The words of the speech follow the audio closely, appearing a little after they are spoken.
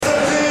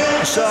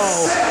So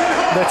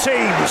the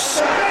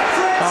teams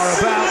are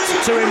about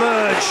to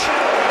emerge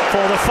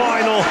for the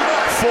final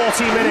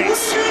 40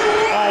 minutes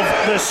of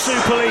the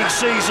Super League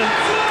season.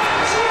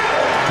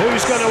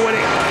 Who's going to win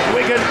it?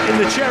 Wigan in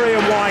the cherry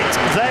and white.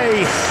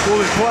 They will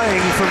be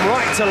playing from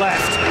right to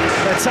left,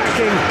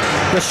 attacking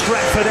the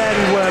Stretford end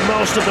where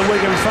most of the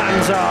Wigan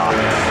fans are.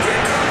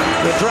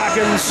 The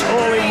Dragons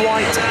all in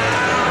white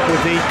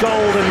with the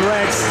gold and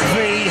red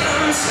V.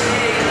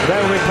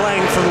 They'll be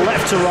playing from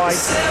left to right.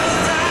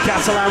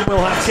 Catalan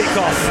will have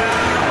kick-off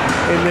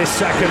in this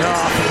second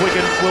half.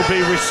 Wigan will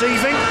be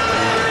receiving.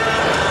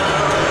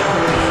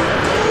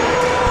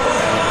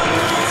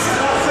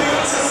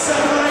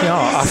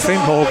 I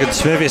think Morgan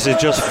Smithies had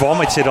just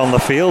vomited on the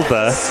field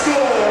there.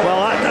 Well,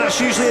 that's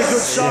usually a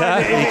good sign.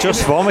 Yeah, he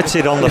just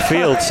vomited on the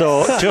field.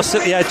 So just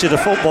at the edge of the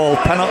football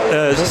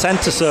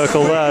centre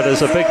circle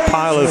there's a big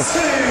pile of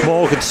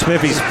Morgan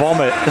Smithies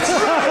vomit.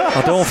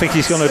 I don't think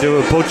he's going to do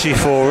a budgie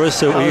for us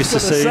that we used to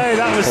see.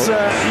 That was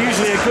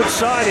usually a good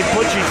sign if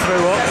Budgie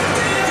threw up.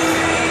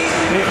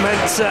 It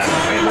meant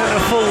a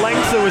full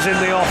lengther was in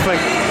the offing.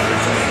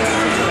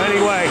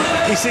 Anyway,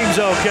 he seems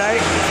okay.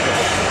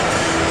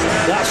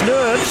 That's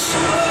nerves.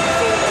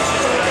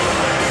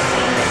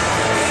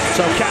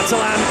 So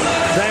Catalan,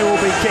 they will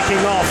be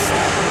kicking off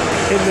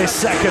in this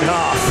second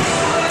half.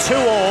 2-2.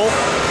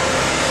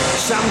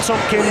 Sam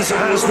Tompkins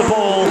has the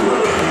ball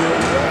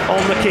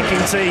on the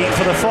kicking tee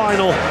for the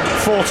final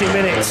 40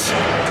 minutes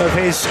of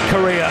his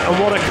career.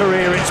 And what a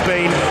career it's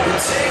been.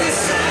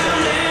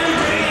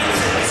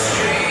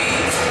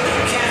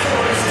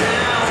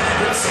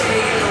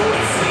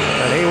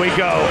 And here we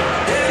go.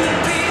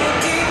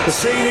 The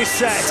scene is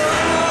set.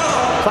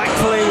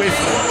 Thankfully, with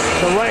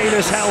the rain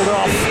has held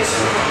off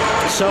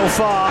so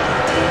far.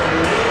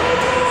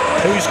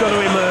 Who's going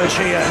to emerge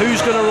here?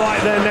 Who's going to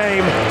write their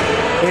name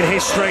in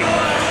history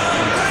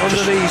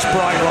under these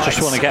bright lights?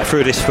 Just want to get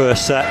through this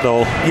first set,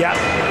 though. Yeah.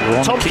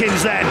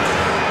 Tompkins then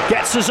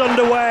gets us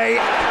underway.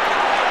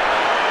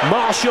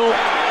 Marshall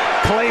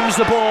claims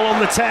the ball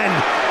on the 10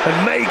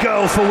 and may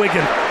go for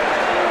Wigan.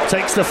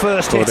 Takes the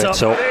first hit up.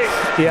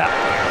 Yeah.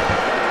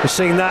 We've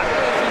seen that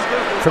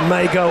from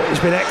Mago. He's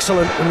been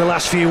excellent in the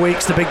last few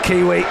weeks, the big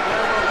Kiwi.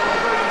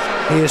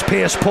 He has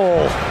pierced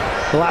Paul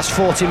the last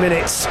 40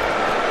 minutes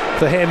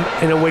for him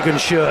in a Wigan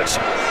shirt.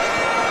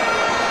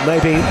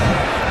 Maybe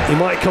he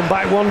might come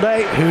back one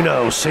day, who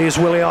knows. Here's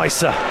Willie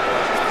Isa.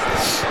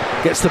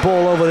 Gets the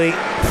ball over the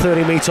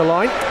 30-metre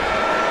line.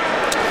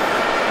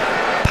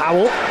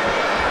 Powell.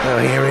 Now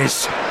here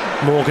is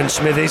Morgan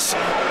Smithies.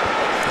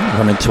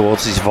 Running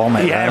towards his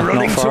vomit. Yeah,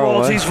 running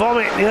towards his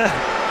vomit, yeah.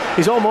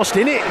 He's almost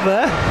in it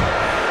there.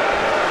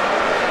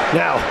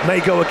 Now, may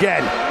go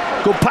again.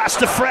 Good pass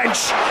to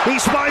French. He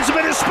finds a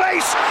bit of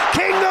space.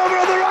 King over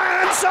on the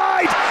right-hand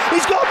side.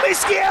 He's got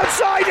Miski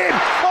outside him.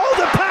 Oh,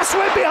 the pass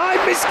went behind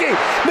Miski.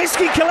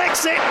 Miski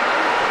collects it,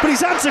 but he's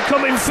had to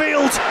come in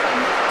field.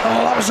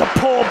 Oh, that was a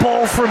poor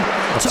ball from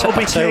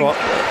Toby King. What,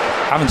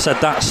 having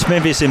said that,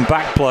 Smithies in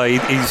back play,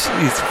 he's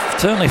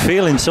certainly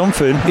feeling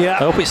something. Yeah. I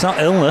hope it's not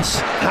illness.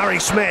 Harry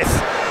Smith,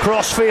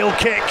 cross-field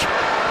kick.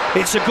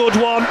 It's a good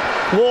one.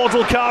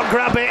 Wardle can't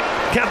grab it.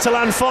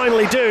 Catalan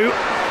finally do.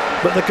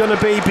 But they're going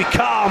to be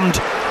becalmed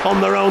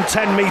on their own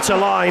 10-metre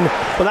line.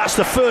 But that's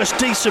the first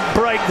decent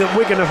break that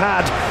Wigan have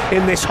had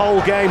in this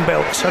whole game,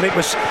 Bilks. And it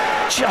was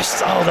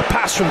just, the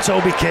pass from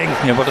Toby King.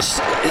 Yeah, but it's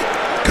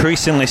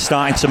increasingly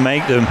starting to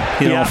make them,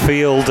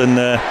 field and...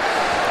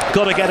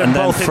 got to get them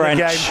both French,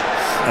 in the game.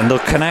 And they'll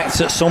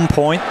connect at some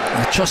point.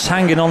 They're just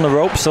hanging on the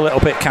ropes a little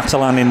bit,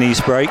 Catalan, in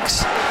these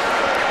breaks.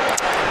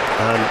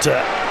 And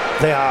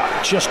they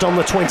are just on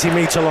the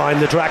 20-metre line,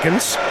 the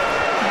Dragons.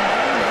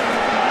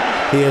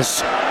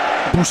 Here's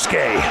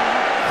Bousquet.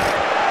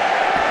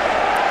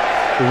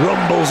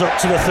 Rumbles up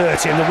to the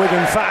 30, and the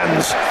Wigan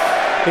fans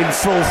in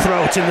full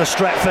throat in the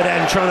Stretford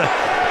end trying to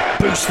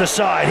boost the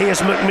side.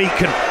 Here's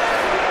McMeekan.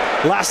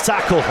 Last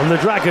tackle, and the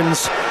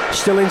Dragons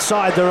still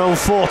inside their own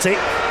 40.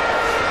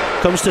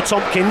 Comes to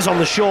Tompkins on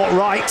the short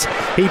right.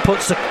 He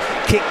puts the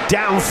kick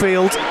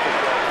downfield.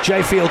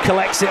 Jayfield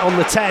collects it on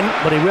the 10,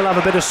 but he will have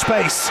a bit of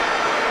space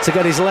to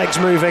get his legs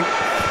moving.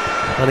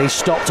 And he's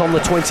stopped on the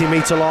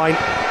 20-metre line.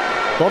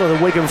 A lot of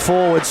the Wigan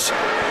forwards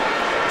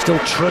still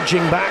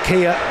trudging back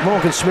here.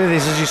 Morgan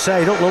Smithies, as you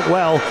say, don't look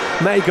well.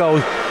 Mago,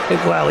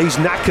 he's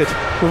knackered.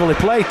 We've only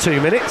played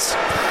 2 minutes.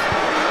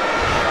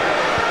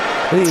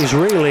 He's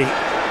really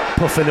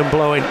puffing and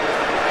blowing.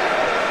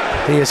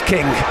 Here's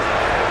King.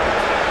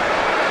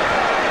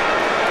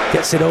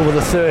 Gets it over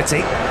the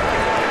 30.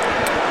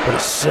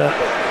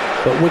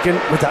 But Wigan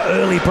with that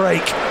early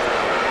break.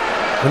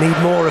 We need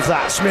more of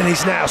that.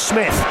 Smithies now.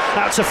 Smith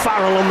out to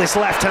Farrell on this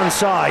left-hand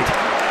side.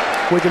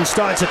 Wigan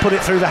starting to put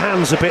it through the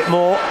hands a bit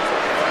more.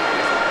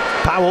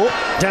 Powell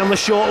down the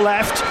short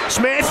left.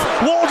 Smith.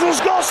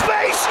 Wardle's got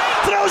space.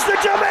 Throws the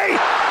dummy.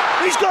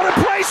 He's got a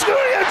play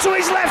screwing to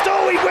his left.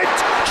 Oh, he went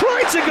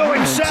trying to go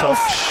himself.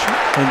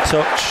 In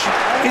touch.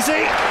 Is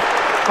he?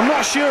 I'm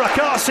not sure. I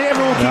can't see.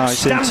 Everyone keeps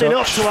standing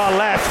up to our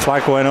left.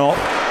 Flag went up.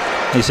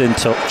 He's in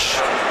touch.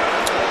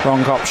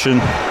 Wrong option.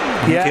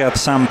 He had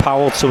Sam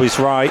Powell to his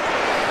right.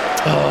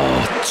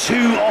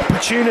 Two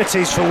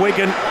opportunities for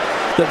Wigan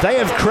that they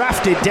have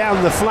crafted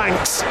down the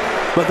flanks,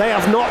 but they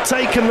have not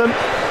taken them.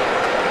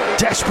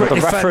 Desperate The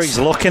defence. referee's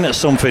looking at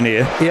something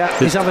here. Yeah,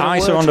 His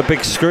eyes are on the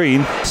big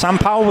screen. Sam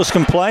Powell was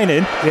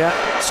complaining. Yeah,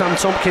 Sam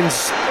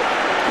Tompkins.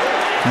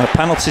 The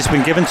penalty's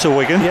been given to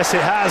Wigan. Yes,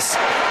 it has.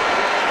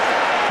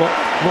 But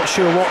not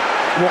sure what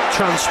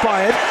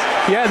transpired.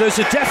 Yeah, there's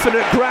a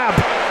definite grab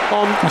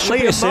on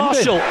Liam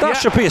Marshall. That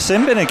should be a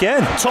sin bin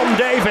again. Tom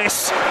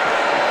Davis.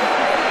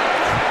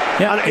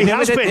 Yeah, and he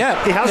has been.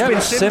 Yeah, he has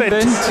been sin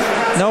binned.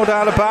 No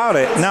doubt about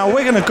it. Now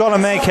Wigan have got to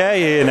make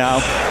hay here now.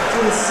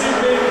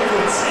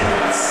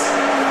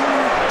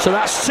 So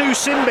that's 2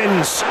 sin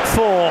bins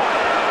for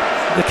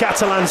the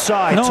Catalan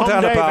side. No Tom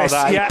doubt Davis, about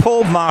that. yeah. He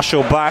pulled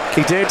Marshall back.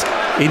 He did.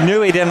 He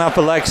knew he didn't have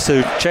the legs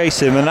to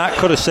chase him, and that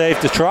could have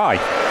saved the try.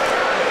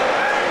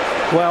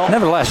 Well,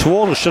 nevertheless,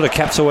 Wardle should have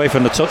kept away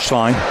from the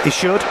touchline. He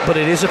should, but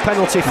it is a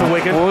penalty for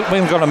Wigan.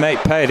 Wigan got to make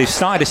pay. They've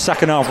started the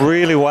second half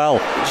really well.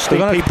 They're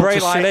going to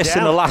break like this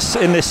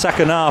in this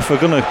second half. We're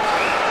going to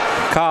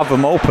carve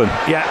them open.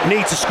 Yeah,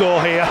 need to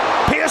score here.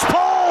 Piers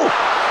Paul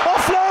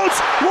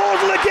offloads.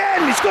 Wardle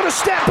again. He's got to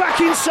step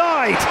back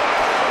inside.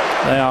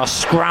 They are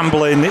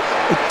scrambling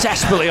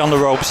desperately on the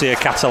ropes here,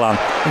 Catalan.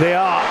 They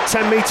are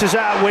 10 metres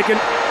out. Wigan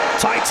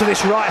tight to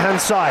this right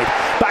hand side.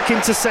 Back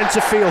into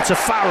centre field to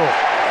Farrell.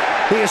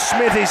 Here's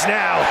Smithies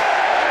now.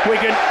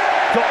 Wigan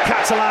got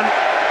Catalan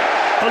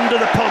under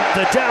the pump.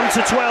 They're down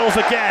to 12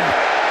 again.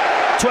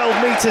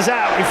 12 metres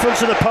out in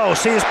front of the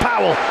post. Here's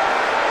Powell.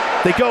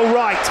 They go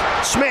right.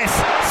 Smith,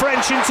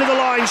 French into the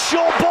line.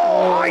 Short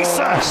ball.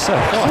 Isa.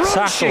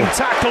 Crunching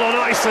tackle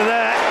on Isa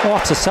there.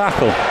 What a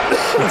tackle.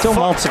 He's done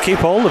well to keep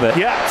hold of it.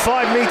 Yeah,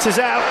 5 metres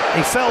out.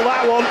 He fell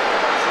that one.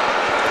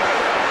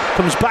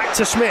 Comes back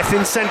to Smith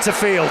in centre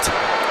field.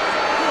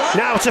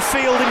 Now to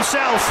Field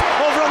himself.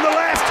 Over on the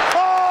left.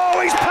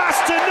 He's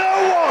passed to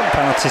no one.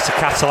 Penalty to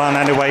Catalan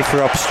anyway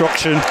for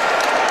obstruction.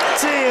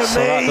 Dear so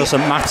me. That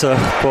doesn't matter,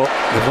 but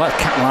they've let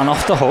Catalan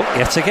off the hook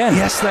yet again.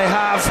 Yes, they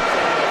have.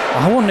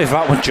 I wonder if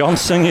that was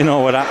Johnson,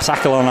 with that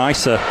tackle on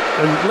Isa.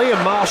 And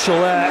Liam Marshall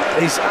there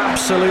is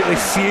absolutely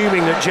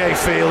fuming at Jay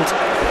Field.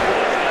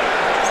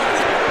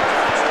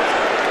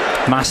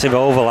 Massive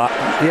overlap.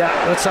 Yeah,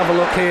 let's have a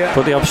look here.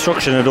 But the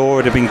obstruction had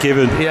already been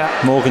given. Yeah.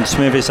 Morgan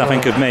Smithies, I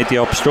think, had made the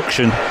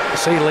obstruction.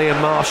 See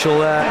Liam Marshall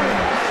there.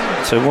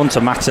 So it wouldn't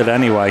have mattered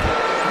anyway.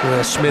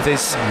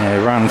 Smithies. Yeah,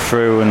 he ran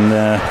through and...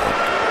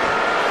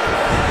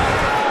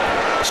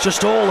 It's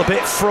just all a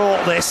bit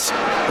fraught, this,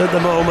 at the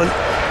moment.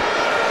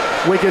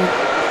 Wigan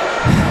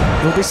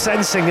will be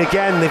sensing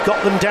again. They've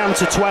got them down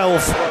to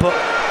 12, but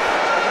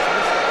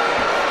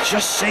it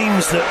just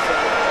seems that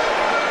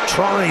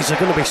tries are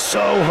going to be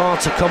so hard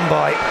to come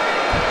by.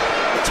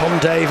 Tom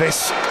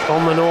Davis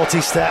on the naughty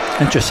step.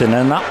 Interesting,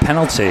 and that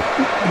penalty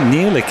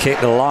nearly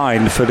kicked the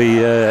line for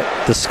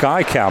the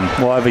sky cam,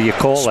 whatever you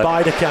call it.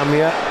 Spider cam,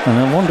 yeah. And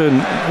I'm wondering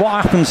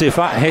what happens if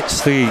that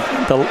hits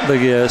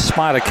the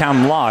spider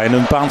cam line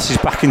and bounces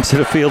back into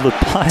the field of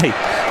play.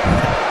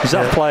 Is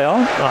that play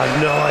on? I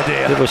have no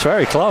idea. It was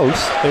very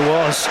close. It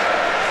was.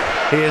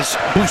 Here's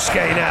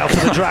Bousquet now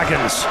for the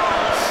Dragons.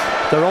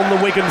 They're on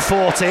the Wigan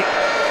 40,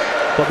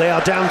 but they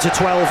are down to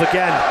 12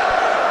 again.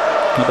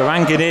 But they're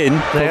hanging in,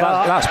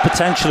 but that's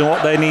potentially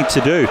what they need to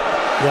do.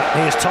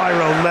 Yeah, here's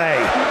Tyrone May.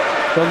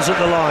 Runs at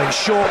the line,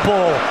 short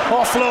ball,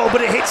 offload,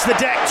 but it hits the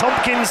deck.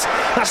 Tompkins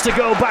has to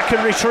go back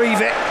and retrieve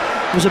it.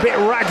 It was a bit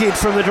ragged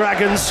from the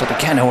Dragons. So they're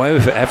getting away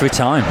with it every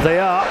time. They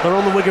are. They're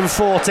on the Wigan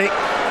 40.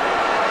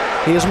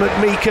 Here's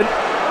McMeekan.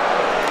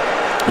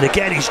 And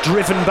again, he's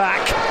driven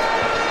back.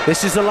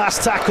 This is the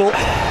last tackle.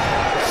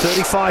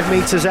 35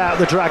 metres out,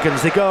 the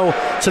Dragons. They go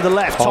to the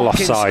left. All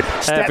Tompkins offside.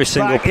 Every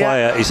single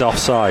player is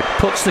offside.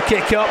 Puts the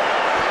kick up.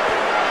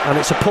 And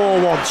it's a poor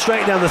one,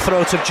 straight down the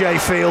throat of Jay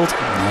Field.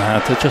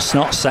 They're just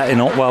not setting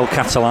up well,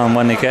 Catalan,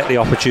 when they get the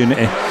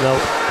opportunity. No.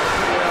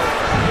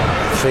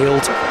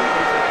 Field.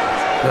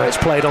 Now it's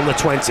played on the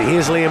 20.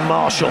 Here's Liam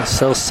Marshall.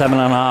 Still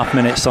 7.5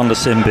 minutes on the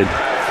sin bin.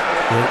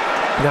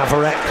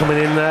 Navarrete coming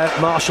in there.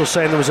 Marshall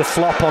saying there was a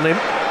flop on him.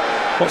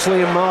 What's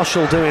Liam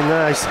Marshall doing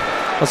there?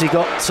 Has he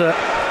got...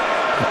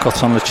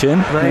 cut on the chin?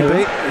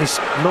 Maybe. He's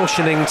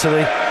motioning to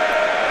the...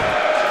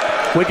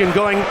 Wigan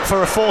going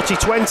for a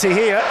 40-20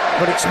 here,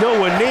 but it's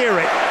nowhere near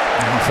it.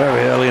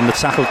 Very early in the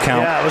tackle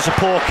count. Yeah, it was a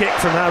poor kick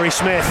from Harry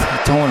Smith.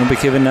 Don't want to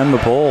be giving them the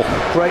ball.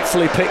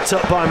 Gratefully picked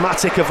up by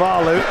Matic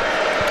Avalu.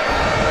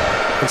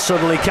 And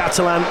suddenly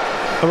Catalan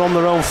are on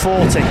their own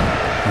 40.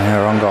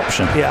 Yeah, wrong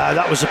option. Yeah,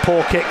 that was a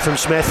poor kick from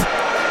Smith.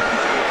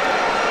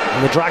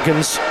 And the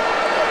Dragons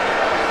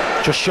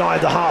just shy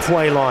of the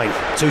halfway line.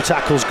 2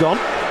 tackles gone.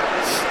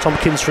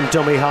 Tompkins from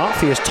dummy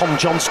half. Here's Tom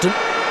Johnston.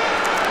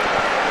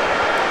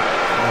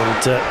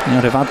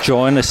 And they've had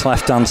joy on this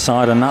left-hand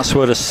side, and that's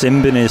where the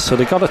sin bin is, so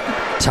they've got to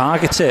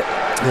target it.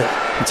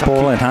 Yeah.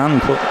 Ball in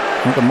hand, but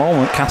at the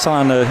moment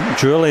Catalan are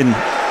drilling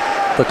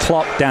the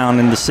clock down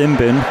in the sin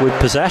bin with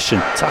possession.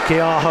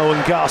 Takiaho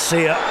and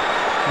Garcia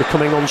are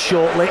coming on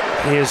shortly.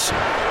 Here's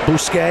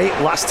Bousquet,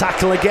 last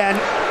tackle again.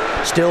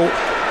 Still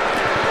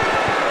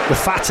the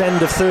fat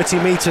end of 30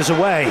 metres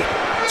away.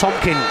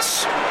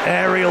 Tompkins,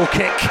 aerial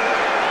kick.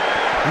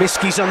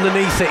 Miski's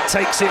underneath it,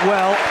 takes it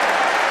well.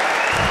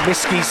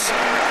 Miski's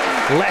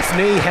left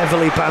knee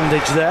heavily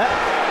bandaged there.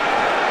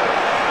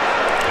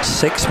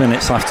 6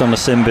 minutes left on the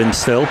sin bin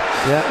still.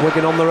 Yeah,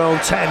 Wigan on their own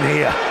 10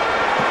 here.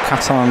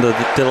 Catalan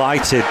are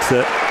delighted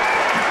that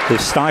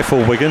they've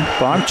stifled Wigan,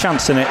 but I'm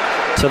chancing it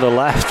to the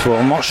left. Well,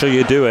 I'm not sure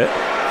you do it.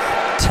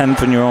 10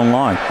 from your own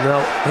line.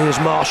 No, here's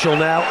Marshall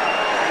now.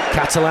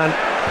 Catalan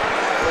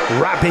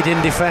rapid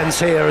in defence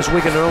here as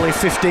Wigan are only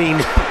 15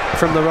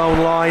 from their own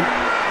line.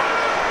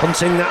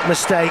 Hunting that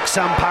mistake.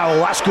 Sam Powell,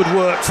 that's good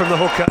work from the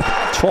hooker.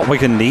 It's what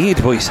Wigan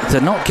need, but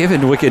they're not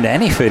giving Wigan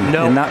anything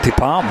in that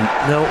department.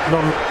 No,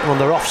 none on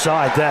their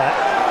offside there.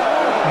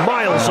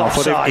 Miles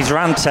offside. He's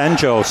ran 10,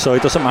 Joe, so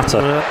it doesn't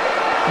matter.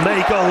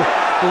 Mago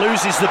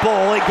loses the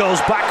ball, it goes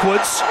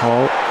backwards.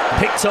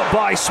 Picked up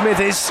by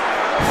Smithies.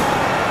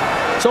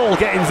 It's all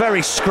getting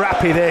very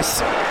scrappy,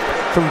 this,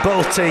 from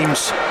both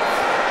teams.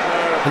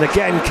 And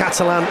again,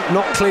 Catalan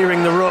not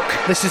clearing the ruck.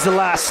 This is the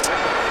last.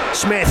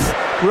 Smith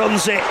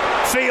runs it.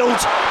 Field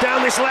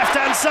down this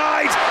left-hand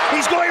side.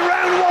 He's going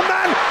round one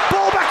man.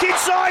 Ball back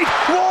inside.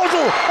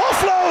 Wardle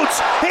offloads.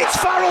 Hits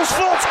Farrell's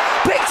foot.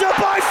 Picked up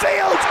by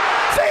Field.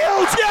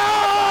 Field.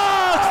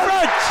 Yeah!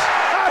 French!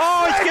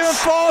 He's given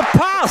forward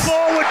pass.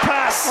 Forward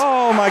pass.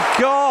 Oh my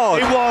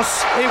God. It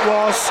was.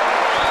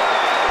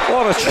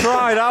 What a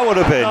try that would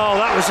have been. Oh,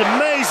 that was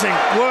amazing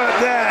work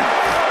there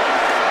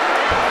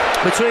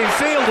between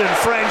Field and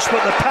French,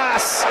 but the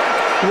pass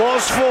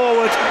was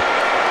forward.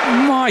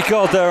 My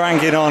God, they're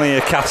hanging on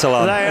here,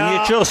 Catalan.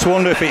 You just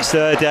wonder if it's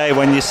their day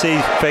when you see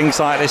things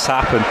like this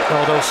happen.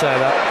 Oh, don't say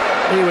that.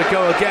 Here we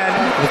go again.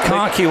 They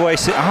can't keep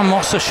wasting. I'm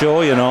not so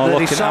sure,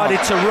 They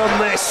decided to run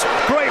this.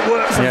 Great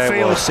work from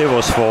Field. It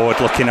was forward.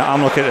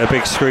 I'm looking at a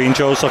big screen.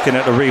 Joe's looking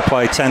at the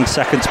replay 10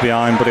 seconds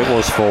behind, but it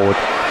was forward.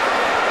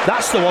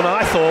 That's the one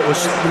I thought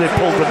was they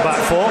pulled them back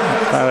for.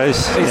 That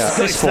is,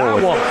 it's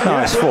forward. That one. No,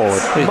 it's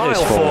forward.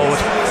 It's forward.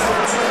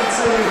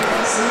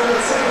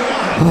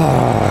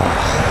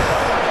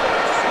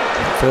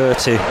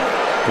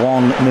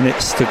 31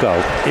 minutes to go.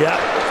 Yeah,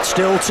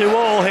 still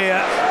 2-2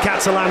 here.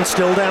 Catalan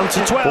still down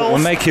to 12. But we're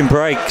making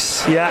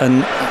breaks. Yeah.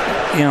 And,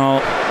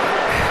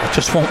 I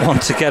just want one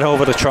to get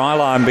over the try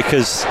line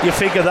because... You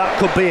figure that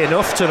could be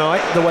enough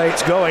tonight, the way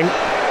it's going.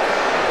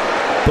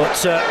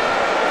 But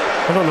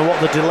I don't know what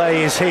the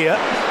delay is here.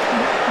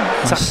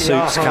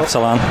 Suits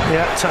Catalan.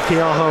 Yeah,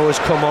 Takiaho has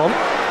come on.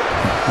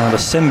 Now the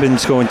sin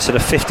bin's going to the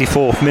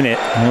 54th minute.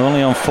 We're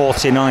only on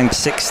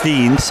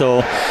 49-16,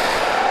 so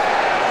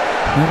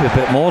maybe a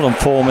bit more than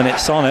 4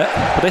 minutes on it.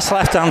 But this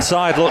left-hand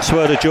side looks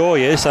where the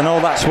joy is. I know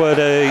that's where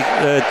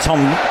the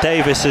Tom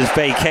Davis has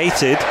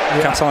vacated.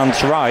 Yeah.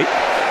 Catalan's right.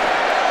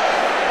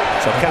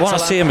 So I want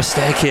to see a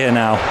mistake here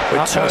now.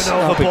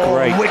 Turnover ball,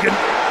 great. Wigan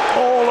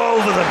all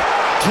over them,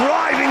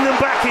 driving them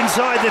back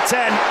inside the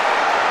 10.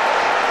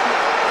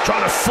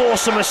 Trying to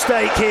force a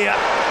mistake here.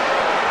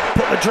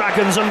 Put the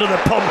Dragons under the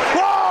pump.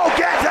 Oh,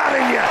 get that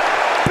in you!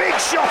 Big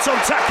shot on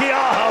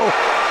Takiaho.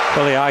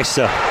 Well, the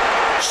Isa.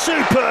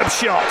 Superb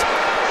shot.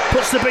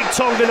 Puts the big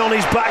Tongan on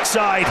his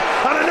backside.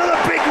 And another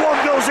big one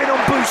goes in on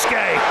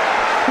Bousquet.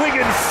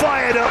 Wigan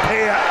fired up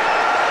here.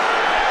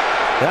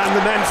 And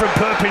the men from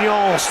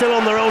Perpignan still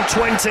on their own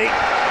 20.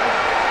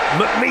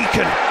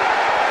 McMeekan.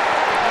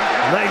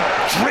 They've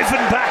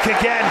driven back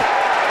again.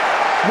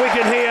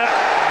 Wigan here,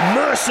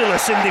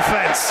 merciless in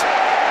defence.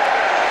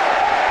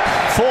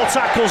 4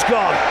 tackles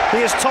gone.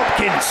 Here's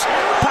Tompkins.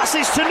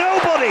 Passes to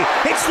nobody.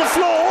 Hits the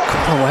floor.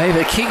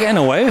 They keep getting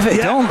away with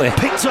it, don't they?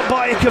 Picked up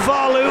by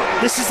Kavalu.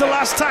 This is the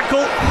last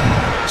tackle.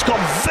 It's got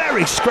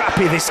very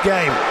scrappy this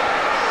game.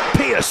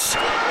 Pierce.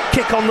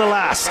 Kick on the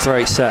last.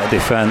 Great set of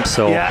defence.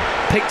 Yeah,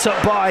 picked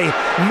up by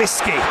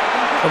Miski.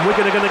 And we're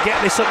going to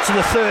get this up to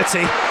the 30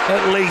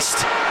 at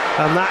least.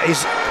 And that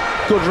is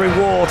good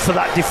reward for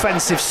that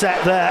defensive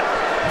set there.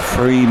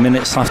 3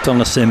 minutes left on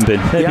the sin bin,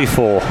 maybe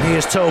 4.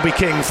 Here's Toby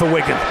King for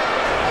Wigan.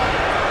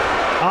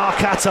 Are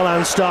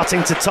Catalan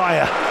starting to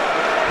tire?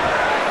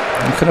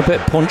 Looking a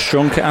bit punch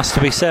drunk, it has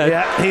to be said.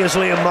 Yeah, here's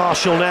Liam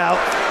Marshall now.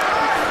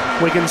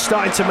 Wigan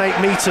starting to make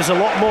metres a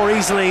lot more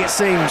easily, it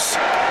seems.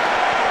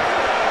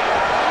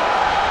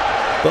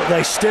 But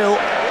they still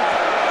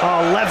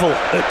are level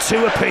at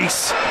 2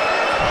 apiece.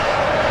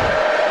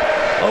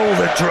 Oh,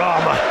 the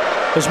drama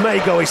as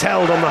Mago is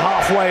held on the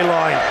halfway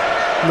line.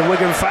 And the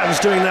Wigan fans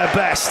doing their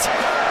best.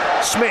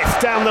 Smith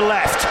down the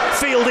left,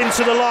 Field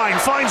into the line,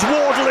 finds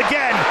Wardle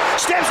again,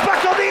 steps back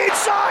on the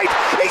inside,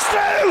 he's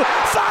through,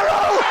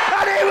 Farrell,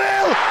 and he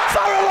will,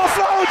 Farrell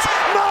offloads,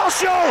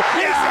 Marshall,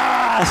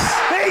 yes!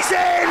 He's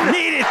in,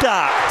 needed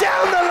that,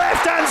 down the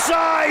left hand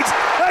side,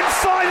 and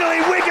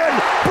finally Wigan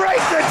break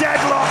the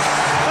deadlock,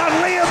 and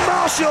Liam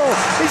Marshall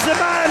is the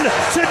man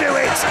to do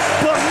it,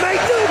 but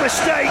make no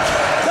mistake,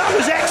 that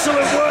was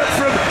excellent work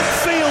from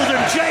Field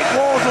and Jake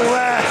Wardle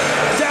there,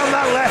 down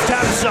that left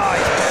hand side.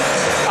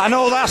 I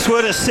know that that's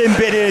where the sin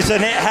bin is,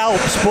 and it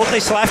helps. But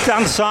this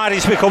left-hand side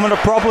is becoming a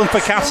problem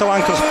for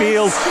Catalan because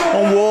Field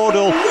and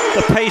Wardle,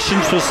 the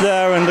patience was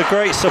there, and the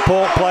great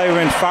support player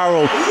in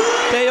Farrell.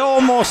 They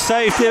almost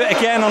saved it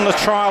again on the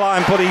try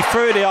line, but he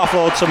threw the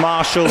offload to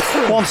Marshall.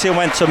 Once he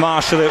went to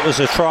Marshall, it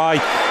was a try.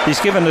 He's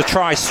given the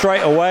try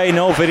straight away,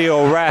 no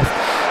video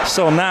ref.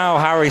 So now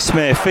Harry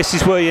Smith, this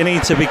is where you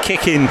need to be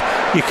kicking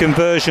your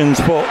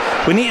conversions, but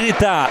we needed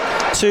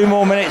that. 2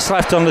 more minutes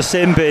left on the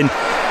sin bin,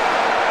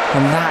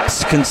 and that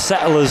can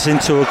settle us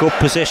into a good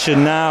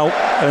position now.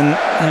 And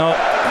you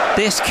know,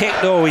 this kick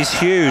though is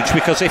huge,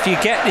 because if you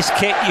get this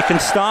kick, you can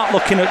start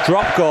looking at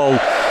drop goal,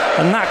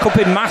 and that could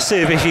be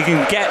massive if you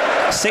can get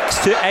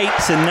 6 to 8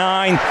 to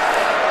 9.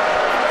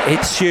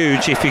 It's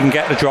huge if you can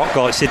get the drop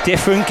goal. It's a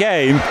different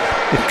game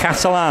if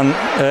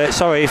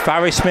if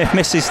Harry Smith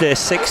misses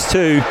this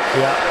 6-2.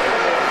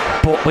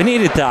 Yeah. But we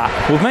needed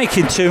that. We're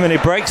making too many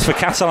breaks for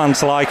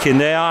Catalan's liking.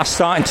 They are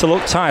starting to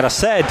look tired. I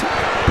said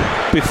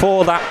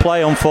before that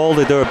play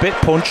unfolded, they're a bit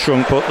punch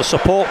drunk, but the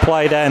support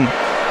play then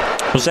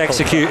was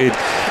executed.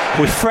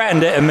 We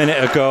threatened it a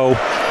minute ago.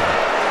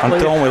 And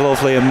don't we love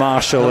Liam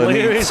Marshall, and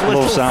he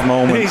loves that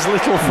moment. His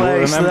little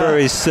face. Remember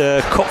his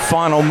cup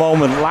final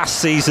moment last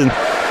season.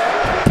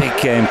 Big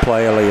game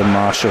player, Liam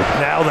Marshall.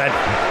 Now then,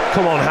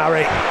 come on,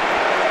 Harry.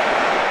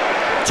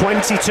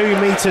 22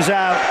 metres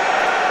out,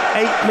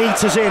 8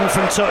 metres in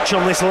from touch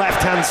on this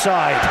left-hand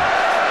side.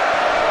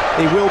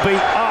 He will be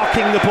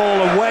arcing the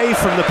ball away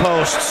from the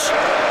posts,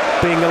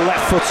 being a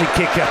left-footed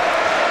kicker.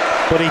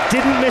 But he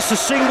didn't miss a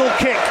single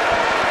kick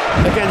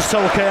against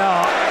Hull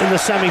KR in the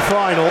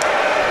semi-final.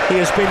 He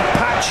has been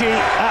patchy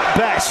at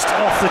best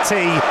off the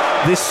tee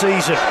this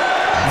season.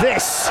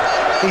 This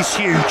is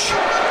huge.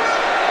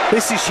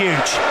 This is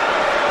huge.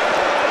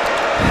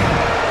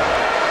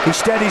 He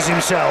steadies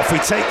himself. He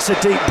takes a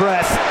deep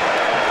breath.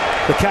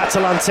 The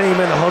Catalan team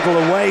in a huddle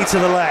away to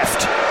the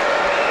left.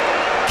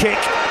 Kick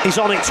is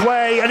on its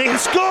way, and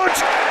it's good.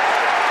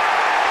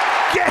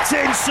 Get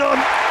in, son.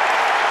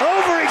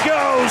 Over it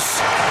goes.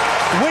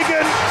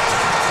 Wigan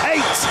 8,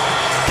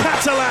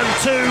 Catalan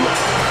 2.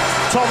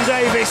 Tom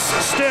Davis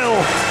still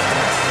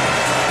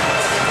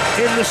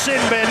in the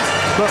sin bin,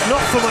 but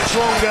not for much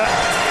longer.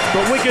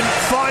 But Wigan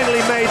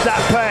finally made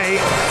that pay.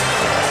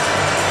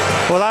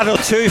 Well, that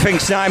does 2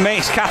 things now. It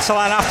makes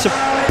Catalan have to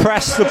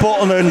press the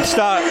button and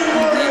start,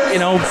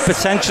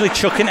 potentially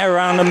chucking it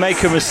around and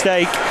make a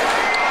mistake.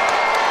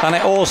 And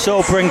it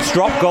also brings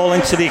drop goal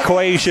into the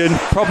equation.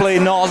 Probably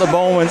not at the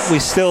moment. We're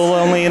still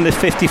only in the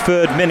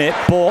 53rd minute,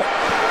 but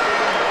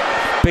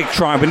big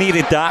try. We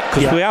needed that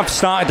because we have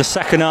started the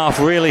second half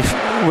really,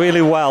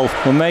 really well.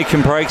 We're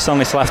making breaks on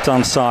this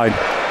left-hand side.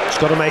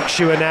 Just got to make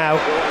sure now,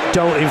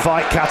 don't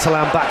invite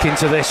Catalan back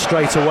into this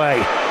straight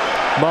away.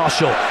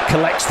 Marshall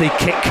collects the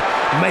kick.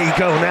 May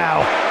go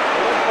now.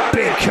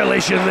 Big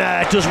collision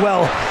there. Does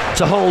well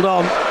to hold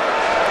on.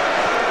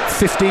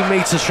 15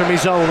 metres from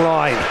his own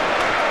line.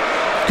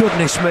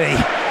 Goodness me,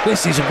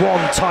 this is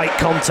one tight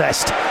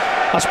contest.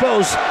 I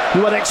suppose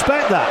you would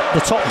expect that.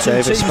 The top 2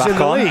 Davis teams in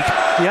the on. league.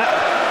 Yeah.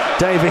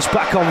 Davis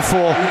back on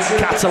for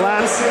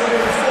Catalan.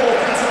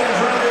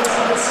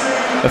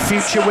 A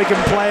future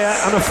Wigan player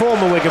and a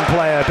former Wigan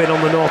player been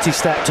on the naughty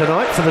step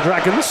tonight for the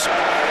Dragons.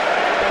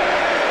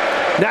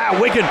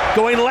 Now Wigan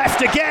going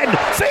left again.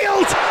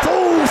 Field!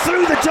 Oh,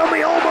 through the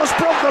dummy, almost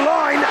broke the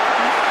line.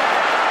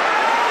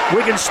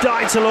 Wigan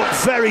starting to look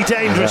very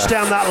dangerous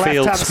down that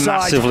left-hand side. Field's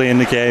massively in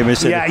the game,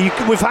 isn't he?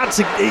 Yeah, we've had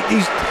to.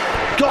 He's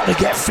got to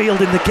get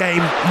Field in the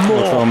game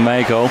more. From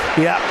Mago.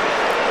 Yeah.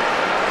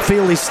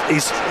 Field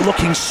is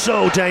looking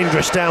so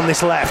dangerous down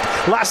this left.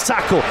 Last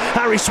tackle,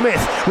 Harry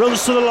Smith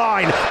runs to the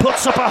line,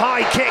 puts up a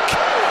high kick.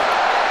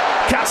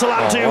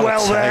 Catalan do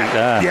well there.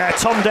 Yeah,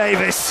 Tom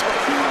Davis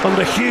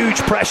under huge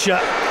pressure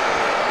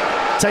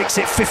takes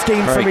it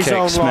 15 from his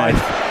own line.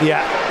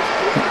 Yeah.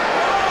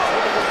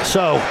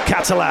 So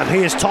Catalan,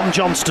 here's Tom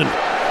Johnston,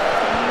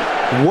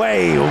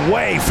 way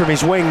away from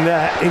his wing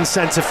there in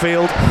centre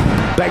field.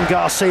 Ben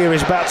Garcia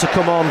is about to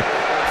come on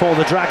for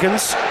the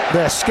Dragons,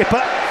 their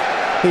skipper.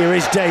 Here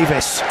is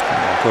Davis.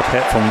 Good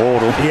hit from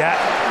Wardle. Yeah.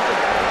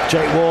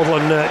 Jake Wardle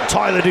and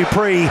Tyler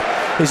Dupree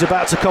is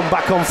about to come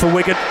back on for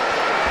Wigan.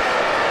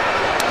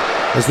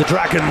 As the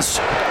Dragons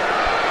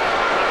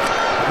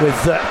with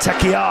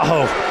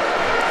Tekiaho,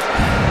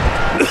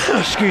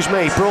 excuse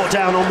me, brought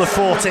down on the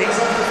 40.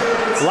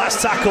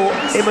 Last tackle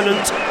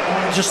imminent.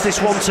 Just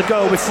this one to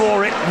go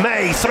before it.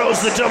 May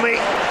throws the dummy.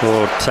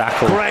 Good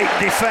tackle. Great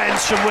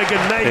defence from Wigan.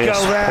 May go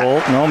there.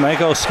 No, May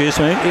go, excuse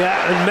me. Yeah,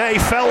 and May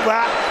felt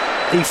that.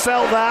 He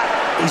felt that.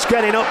 He's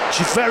getting up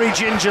very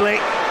gingerly.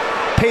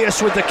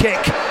 Pearce with the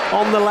kick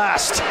on the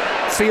last.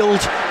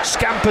 Field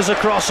scampers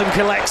across and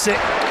collects it.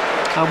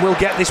 And we'll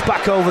get this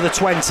back over the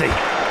 20.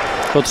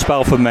 Good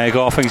spell for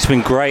Mago. I think it's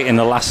been great in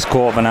the last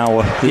quarter of an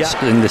hour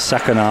in the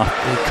second half.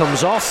 He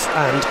comes off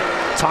and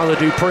Tyler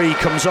Dupree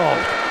comes on.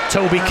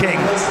 Toby King.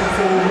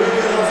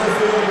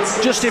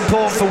 Just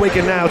important for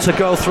Wigan now to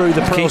go through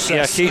the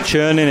process. Keep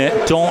churning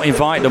it. Don't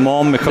invite them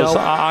on because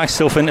I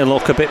still think they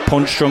look a bit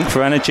punch drunk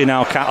for energy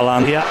now,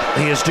 Catalan. Yeah,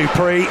 here's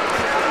Dupree.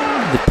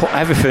 they put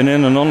everything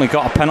in and only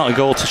got a penalty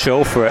goal to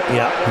show for it.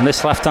 Yeah. And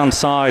this left-hand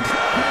side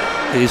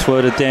is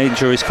where the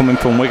danger is coming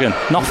from Wigan.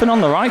 Nothing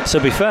on the right, to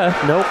be fair.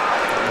 No.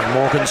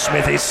 Morgan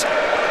Smithies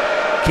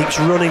keeps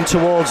running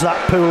towards that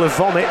pool of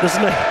vomit,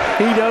 doesn't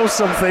he? He knows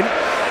something.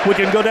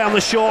 Wigan go down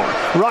the short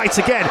right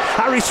again.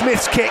 Harry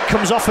Smith's kick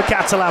comes off a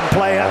Catalan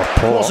player.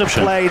 Wasn't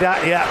played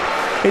at,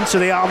 into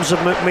the arms of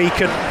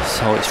McMeekan.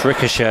 So it's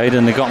ricocheted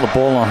and they got the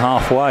ball on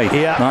halfway.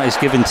 Yeah. That is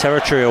giving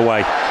territory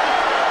away.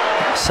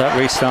 Set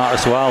restart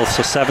as well,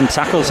 so 7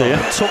 tackles here.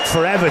 It took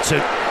forever to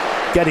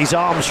get his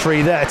arms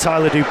free there,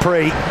 Tyler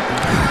Dupree.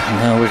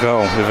 There we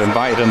go, we've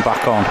invited him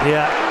back on.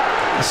 Yeah,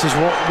 this is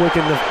what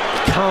Wigan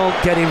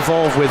can't get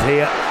involved with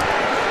here.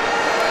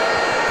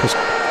 Because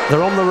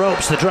they're on the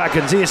ropes, the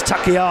Dragons. Here's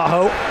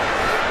Takiaho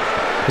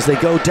as they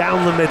go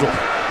down the middle.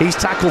 He's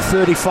tackled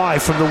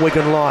 35 from the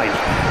Wigan line.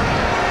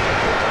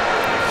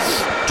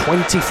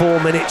 24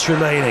 minutes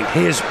remaining.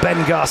 Here's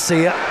Ben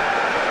Garcia.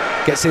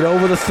 Gets it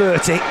over the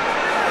 30.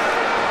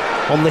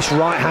 On this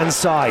right-hand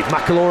side,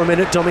 McIlroy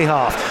in at dummy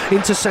half,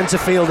 into centre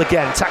field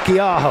again.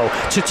 Takiaho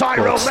to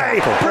Tyrone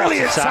May,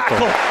 brilliant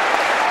tackle.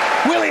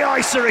 Willie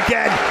Iser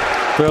again,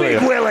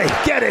 brilliant. Big Willie,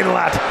 get in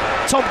lad.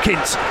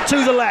 Tompkins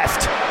to the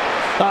left.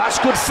 That's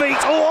good feet.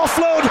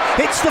 Offload,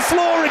 hits the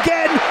floor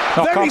again.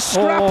 Very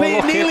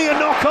scrappy, nearly a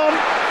knock-on.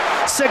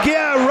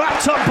 Seguier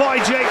wrapped up by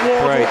Jake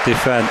Wardle. Great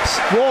defence.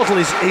 Wardle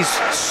is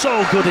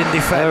so good in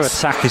defence. Their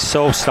attack is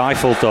so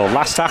stifled though.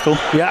 Last tackle.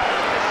 Yeah.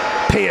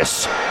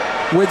 Pierce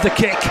with the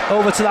kick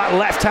over to that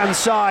left-hand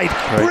side.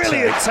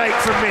 Brilliant take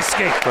from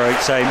Miski. Great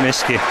take,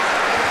 Miski.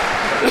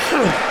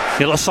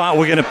 It looks like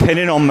we're going to pin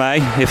in on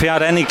May. If he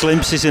had any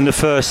glimpses in the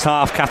first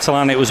half,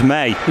 Catalan, it was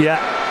May.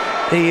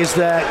 Yeah, he is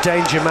their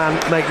danger man,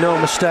 make no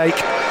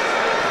mistake.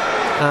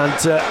 And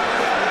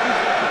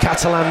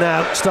Catalan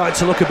now starting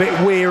to look a bit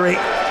weary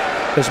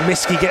as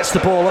Miski gets the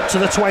ball up to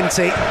the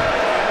 20.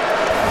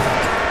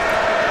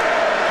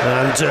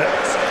 And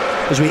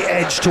as we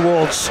edge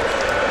towards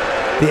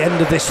the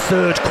end of this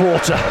third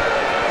quarter,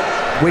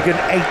 Wigan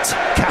 8,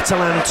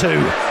 Catalan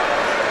 2.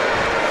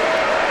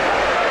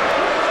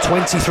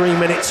 23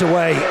 minutes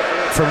away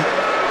from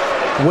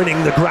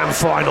winning the grand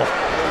final.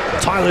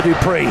 Tyler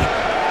Dupree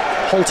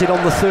halted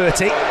on the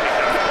 30.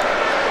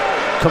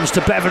 Comes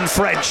to Bevan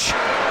French.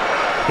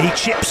 He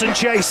chips and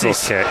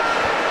chases. Okay.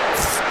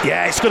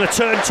 Yeah, it's going to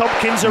turn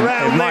Tompkins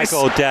around. It might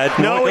go dead.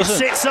 No, it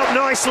sits up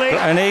nicely.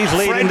 And he's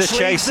leading French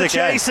the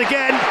chase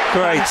again.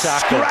 Great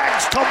tackle.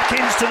 Drags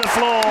Tompkins to the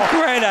floor.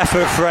 Great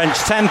effort, French.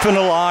 10 from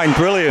the line.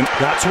 Brilliant.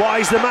 That's why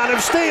he's the man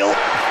of steel.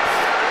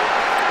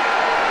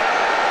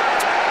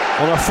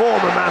 Well, a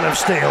former man of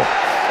steel.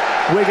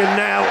 Wigan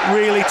now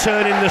really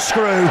turning the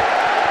screw.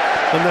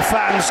 And the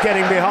fans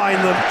getting behind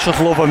them.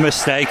 Just love a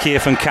mistake here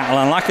from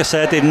Catalan. Like I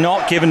said, they've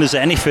not given us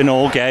anything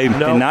all game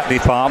in that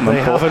department.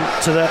 They haven't,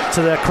 to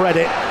their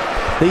credit.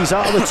 These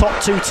are the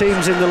top 2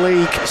 teams in the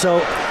league, so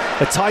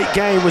a tight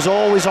game was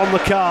always on the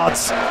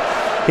cards.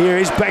 Here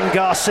is Ben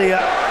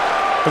Garcia.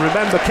 And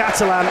remember,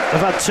 Catalan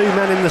have had 2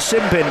 men in the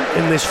sin bin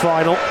in this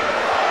final,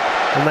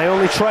 and they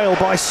only trail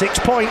by 6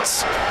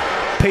 points.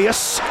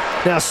 Pierce.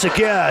 Now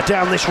Seguier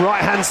down this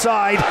right-hand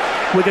side.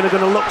 We're going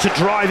to look to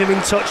drive him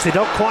in touch. They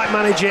don't quite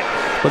manage it,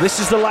 but this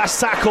is the last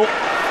tackle.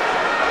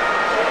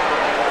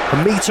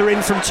 A metre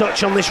in from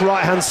touch on this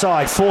right-hand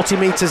side, 40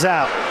 metres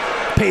out.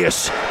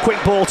 Pierce,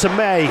 quick ball to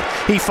May.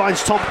 He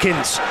finds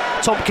Tompkins.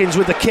 Tompkins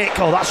with the kick.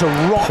 Oh, that's a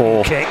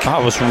rotten kick.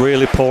 That was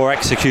really poor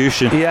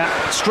execution. Yeah,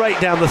 straight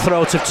down the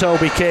throat of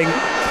Toby King.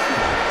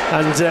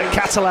 And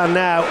Catalan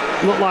now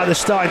look like they're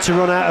starting to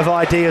run out of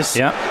ideas.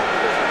 Yeah.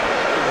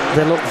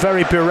 They look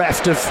very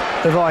bereft of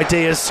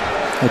ideas.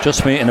 They're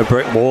just meeting a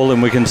brick wall in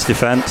Wigan's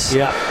defence.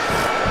 Yeah.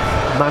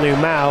 Manu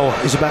Mao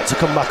is about to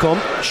come back on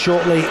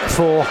shortly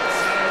for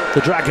the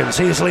Dragons.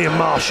 Here's Liam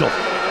Marshall,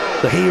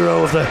 the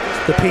hero of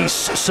the piece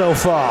so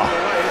far.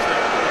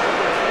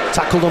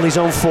 Tackled on his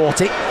own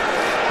 40.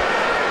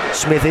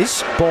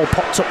 Smithies, ball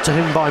popped up to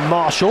him by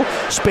Marshall.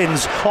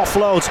 Spins,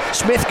 offloads.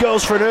 Smith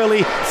goes for an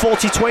early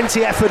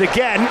 40-20 effort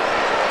again.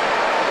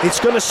 It's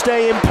going to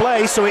stay in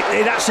play, so it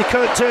actually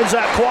turns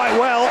out quite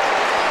well.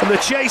 And the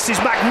chase is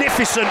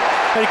magnificent.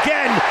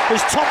 Again,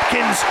 as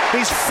Tompkins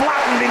is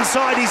flattened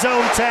inside his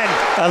own 10.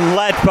 And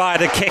led by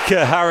the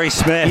kicker, Harry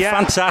Smith. Yeah.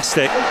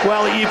 Fantastic.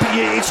 Well,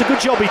 it's a good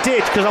job he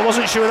did, because I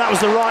wasn't sure that was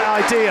the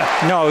right idea.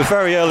 No, it was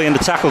very early in the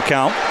tackle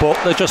count, but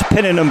they're just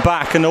pinning him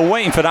back, and they're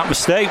waiting for that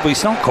mistake, but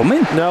he's not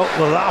coming. No,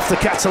 well, half the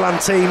Catalan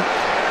team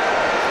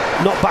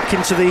not back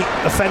into the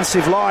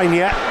offensive line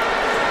yet.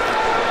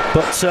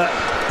 But...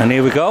 and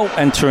here we go,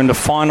 entering the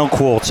final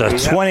quarter.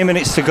 Yep. 20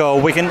 minutes to go.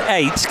 Wigan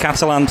 8,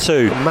 Catalan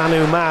 2.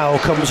 Manu Mao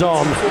comes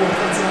on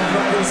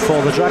for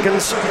the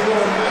Dragons.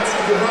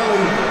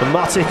 And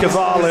Mati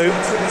Kavalu,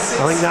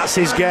 I think that's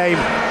his game.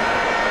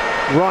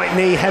 Right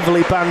knee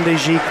heavily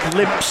bandaged, he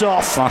limps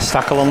off. Last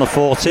tackle on the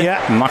 40.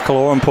 Yeah.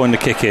 McIlroy putting the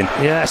kick in.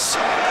 Yes.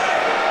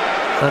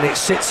 And it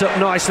sits up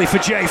nicely for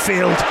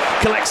Jayfield.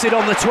 Collects it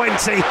on the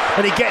 20,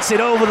 and he gets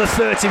it over the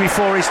 30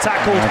 before he's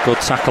tackled. A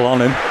good tackle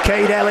on him.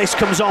 Cade Ellis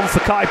comes on for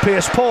Kai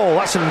Pearce-Paul.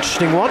 That's an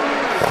interesting one.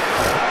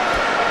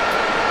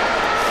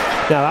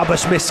 Now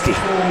Abbas Miski.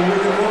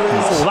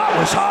 Oh, that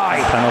was high.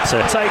 Penalty.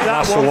 Take that.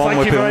 That's one. the one Thank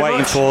we've you been very waiting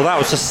much. for. That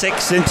was the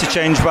 6th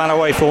interchange ban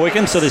away for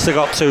Wigan, so they've still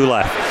got 2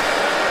 left.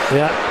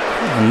 Yeah.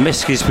 And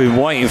Miski's been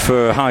waiting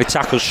for a high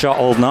tackle shot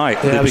all night.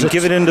 Yeah, They've been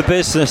giving him the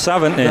business,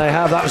 haven't they? They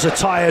have. That was a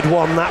tired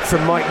one, that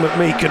from Mike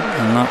McMeekin.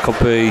 And that could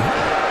be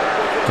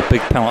a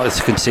big penalty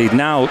to concede.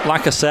 Now,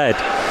 like I said,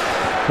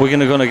 we're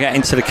going to get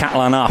into the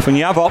Catalan half, and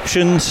you have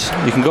options.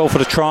 You can go for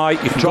the try,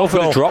 you can go for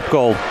the drop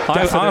goal.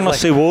 I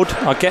honestly would.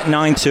 I'd get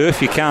 9-2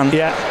 if you can.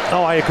 Yeah,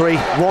 I agree,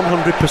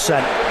 100%.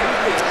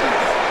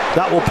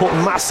 That will put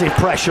massive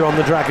pressure on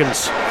the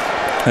Dragons.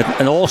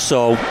 And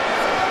also,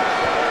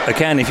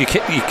 again, if you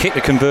kick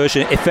the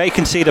conversion, if they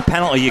concede a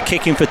penalty, you're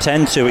kicking for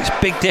 10-2. It's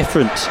big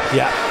difference.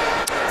 Yeah.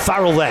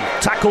 Farrell then,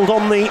 tackled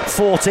on the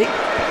 40.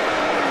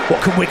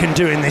 What can Wigan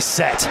do in this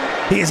set?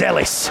 Here's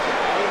Ellis.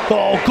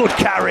 Oh, good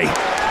carry.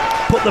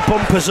 Put the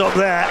bumpers up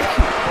there.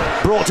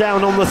 Brought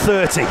down on the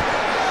 30.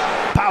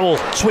 Powell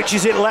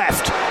switches it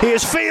left.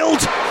 Here's Field.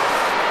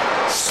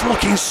 It's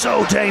looking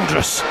so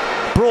dangerous.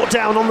 Brought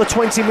down on the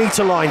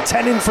 20-metre line.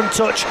 10 in from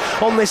touch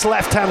on this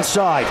left-hand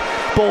side.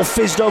 Ball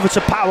fizzed over to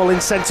Powell in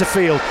centre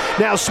field.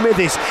 Now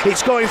Smithies.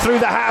 It's going through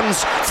the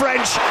hands.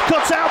 French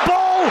cuts out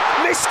ball.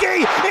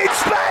 Miski in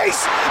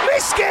space.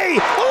 Miski.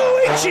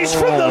 Oh, inches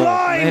from the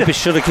line. Maybe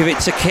should have given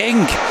it to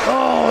King.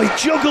 Oh, he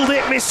juggled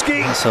it,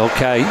 Miski. It's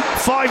okay.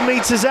 5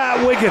 metres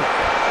out, Wigan.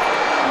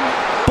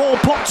 Ball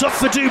popped up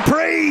for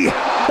Dupree.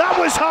 That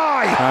was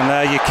high. And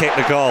there you kick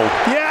the goal.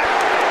 Yeah.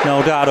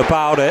 No doubt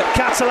about it.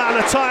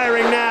 Catalan are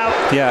tiring now.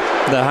 Yeah,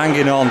 they're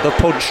hanging on. They're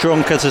punch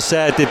drunk, as I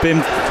said. They've been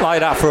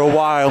like that for a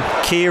while.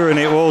 Kieran,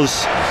 it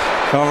was.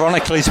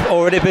 Ironically, he's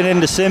already been in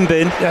the sin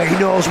bin. Yeah, he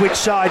knows which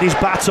side his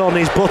baton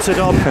is buttered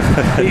on.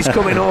 He's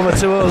coming over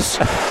to us.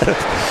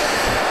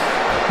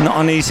 Not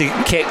an easy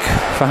kick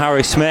for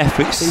Harry Smith.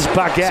 His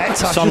baguette.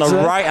 It's on the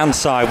right-hand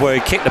side, where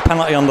he kicked the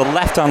penalty on the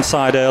left-hand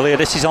side earlier.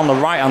 This is on the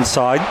right-hand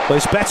side. Well,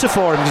 it's better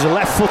for him. He's a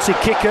left-footed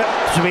kicker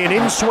to be an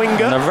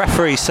in-swinger. And the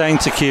referee's saying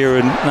to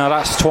Kieran, now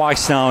that's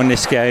twice now in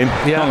this game.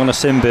 Yeah. Not going to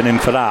sin bin him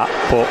for that,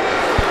 but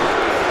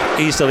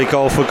easily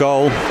goal for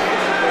goal.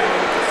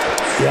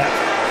 Yeah,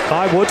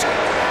 I would.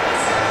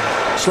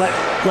 Just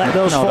let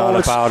those no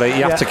forwards. doubt about it.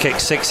 You have to kick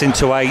 6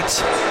 into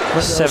 8.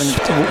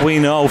 7. We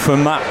know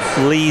from that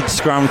Leeds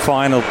Grand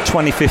Final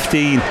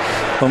 2015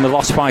 when we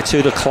lost by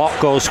 2, the clock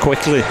goes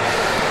quickly.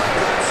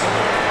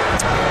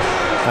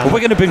 We're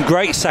going to have been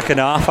great second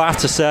half, I have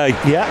to say.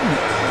 Yeah.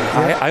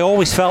 I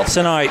always felt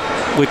tonight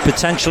we'd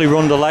potentially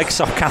run the legs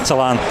off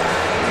Catalan.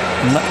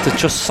 And there's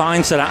just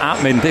signs of that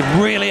happening. They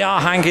really are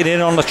hanging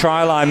in on the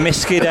try line.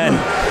 Miski then.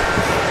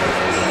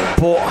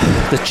 But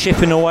they're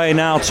chipping away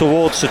now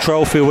towards the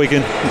trophy,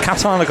 Wigan. And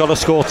Catalan have got to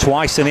score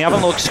twice, and they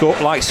haven't looked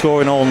like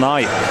scoring all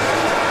night.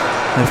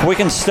 And if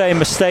Wigan stay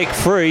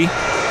mistake-free,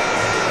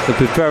 it'll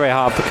be very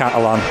hard for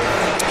Catalan.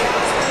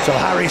 So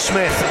Harry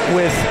Smith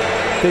with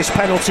this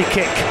penalty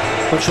kick,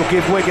 which will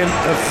give Wigan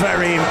a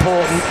very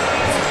important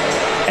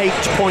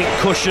 8-point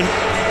cushion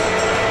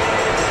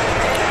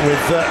with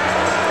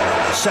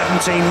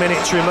 17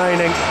 minutes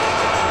remaining.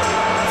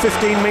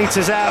 15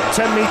 metres out,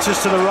 10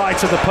 metres to the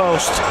right of the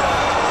post.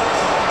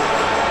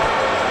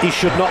 He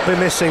should not be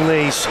missing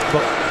these,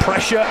 but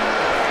pressure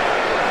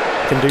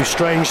can do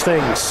strange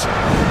things.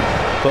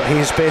 But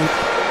he's been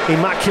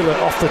immaculate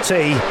off the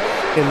tee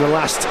in the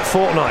last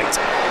fortnight.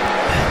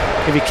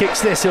 If he kicks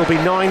this, he'll be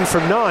 9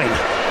 from 9.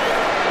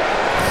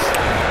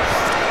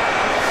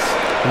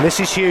 And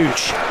this is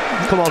huge.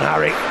 Come on,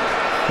 Harry.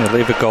 He'll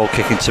leave a goal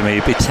kicking to me.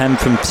 It'd be 10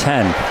 from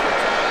 10.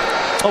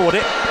 Oh, would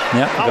it?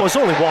 Yeah. I was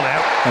only 1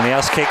 out. And he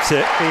has kicked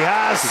it. He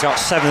has. He got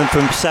 7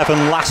 from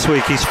 7 last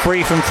week. He's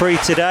 3 from 3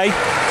 today.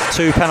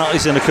 2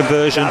 penalties in a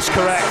conversion. That's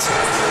correct.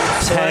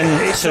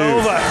 10-2. It's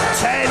over.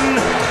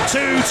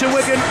 10-2 to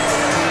Wigan.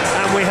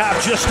 And we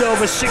have just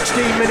over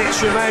 16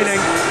 minutes remaining.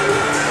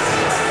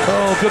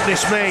 Oh,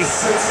 goodness me.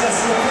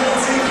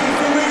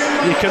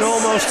 You can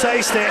almost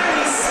taste it.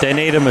 They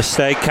need a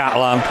mistake,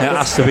 Catalan. It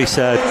has to be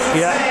said.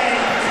 Yeah.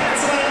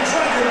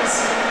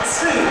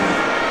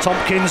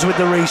 Tompkins with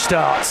the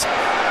restart.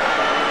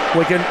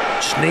 Wigan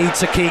just need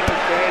to keep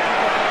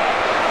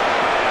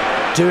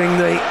doing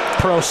the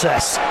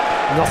process.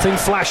 Nothing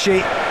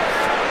flashy.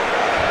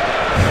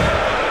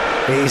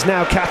 It is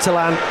now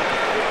Catalan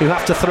who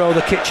have to throw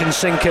the kitchen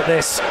sink at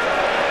this.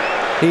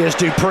 Here's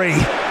Dupree.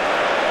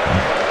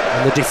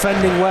 And they're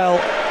defending well.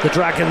 The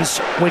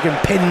Dragons, Wigan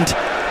pinned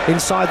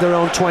inside their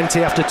own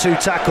 20 after 2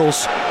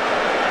 tackles.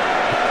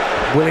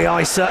 Willie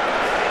Isa.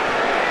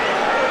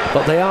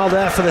 But they are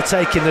there for the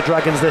taking, the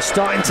Dragons. They're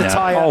starting to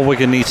tire. All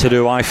Wigan need to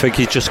do, I think,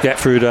 is just get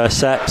through their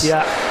sets.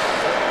 Yeah.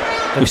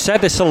 We've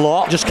said this a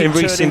lot just in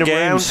recent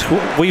games.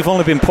 We've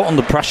only been put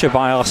under pressure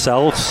by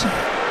ourselves.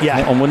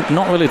 Yeah. And we've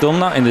not really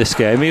done that in this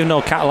game, even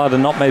though Catalan have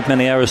not made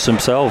many errors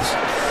themselves.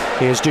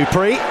 Here's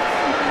Dupree.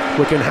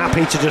 Wigan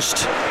happy to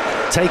just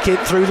take it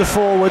through the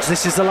forwards.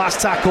 This is the last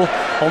tackle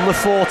on the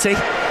 40.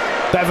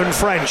 Bevan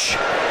French.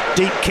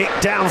 Deep kick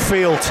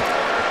downfield.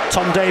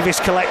 Tom Davis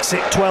collects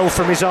it, 12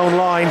 from his own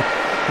line.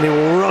 And he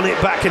will run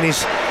it back in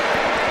his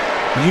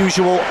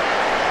usual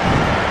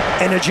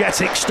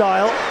energetic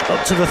style,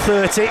 up to the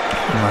 30.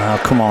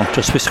 Come on,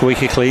 just be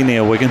squeaky clean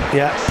here, Wigan.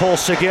 Yeah, Paul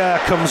Seguin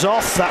comes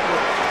off that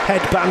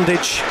head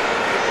bandage,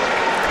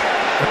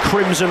 a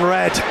crimson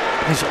red.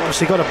 He's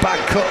obviously got a bad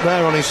cut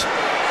there on his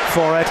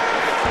forehead.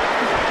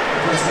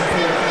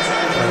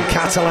 And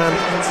Catalan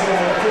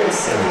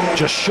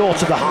just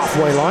short of the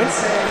halfway line.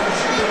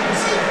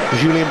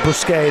 Julien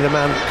Busquet, the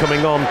man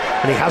coming on,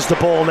 and he has the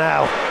ball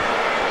now.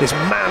 This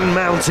man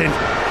mountain,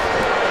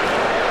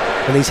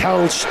 and he's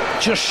held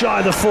just shy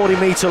of the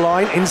 40-metre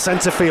line in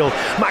centre field.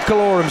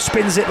 McAlorum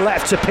spins it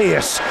left to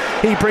Pearce.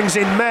 He brings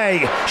in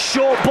May.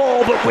 Short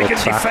ball, but Wigan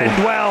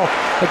defend well.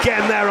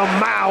 Again there on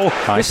Mao.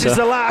 This is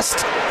the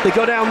last. They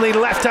go down the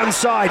left-hand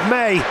side.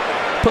 May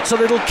puts a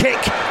little kick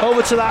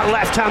over to that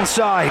left-hand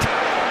side.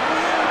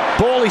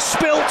 Ball is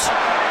spilt.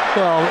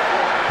 Well,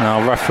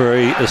 now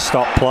referee has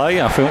stopped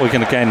play. I think we're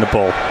going to gain the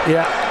ball.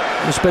 Yeah,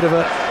 it's a bit of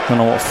a... I don't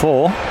know what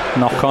for.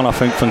 Knock on, I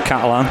think, from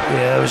Catalan.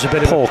 Yeah, it was a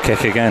bit poor of a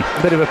kick again.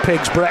 A bit of a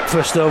pig's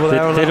breakfast over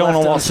there. On they don't know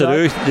what side.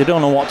 to do. They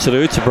don't know what to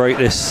do to break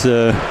this.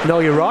 No,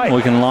 you're right.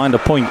 Wigan line. The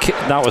point kick.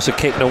 That was a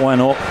kick that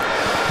went up.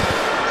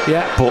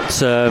 Yeah,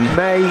 but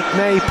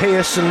May,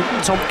 Pearce, and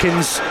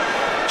Tompkins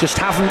just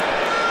haven't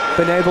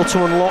been able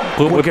to unlock.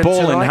 But with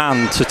ball tonight. in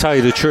hand, to tell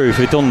you the truth,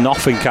 they've done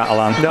nothing,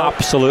 Catalan. No.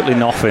 Absolutely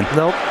nothing.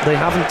 No, they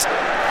haven't.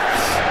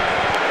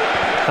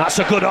 That's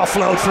a good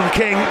offload from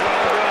King.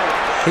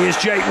 Here's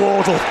Jake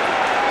Wardle.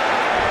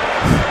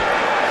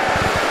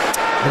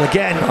 And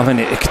again, I mean,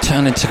 it could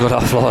turn into good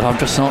offload. I'm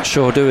just not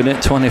sure doing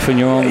it to anything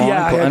you're on.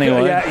 Yeah, but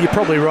anyway. Yeah, you're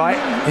probably right.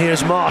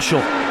 Here's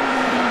Marshall.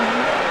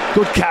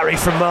 Good carry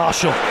from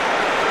Marshall.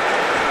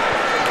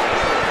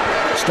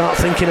 Start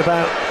thinking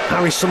about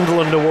Harry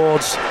Sunderland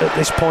awards at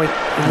this point.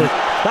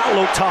 That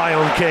looked high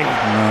on King.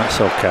 No, it's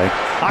okay.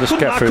 I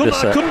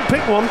couldn't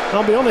pick one.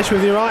 I'll be honest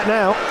with you right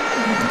now.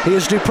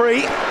 Here's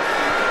Dupree.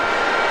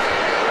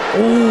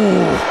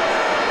 Ooh.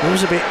 It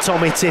was a bit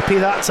Tommy Tippy,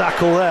 that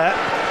tackle there.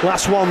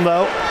 Last one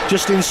though,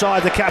 just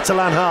inside the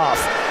Catalan half.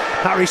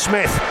 Harry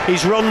Smith, he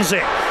runs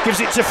it, gives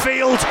it to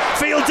Field.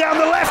 Field down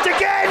the left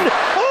again.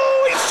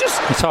 Oh,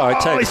 it's all right,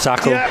 take the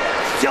tackle. Yeah,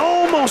 he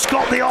almost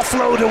got the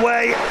offload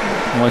away.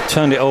 Well, he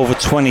turned it over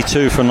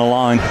 22 from the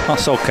line.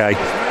 That's okay.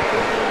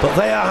 But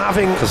they are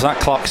having... Because that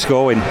clock's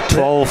going.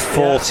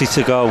 12:40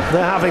 to go.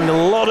 They're having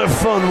a lot of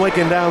fun,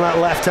 Wigan, down that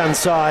left-hand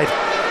side.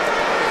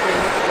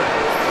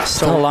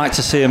 Still like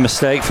to see a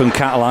mistake from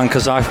Catalan,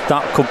 because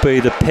that could be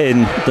the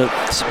pin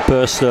that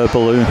burst their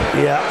balloon.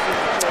 Yeah,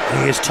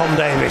 here's Tom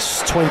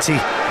Davis, 30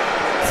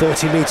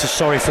 metres,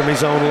 from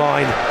his own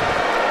line.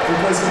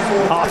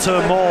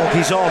 Artur Morg,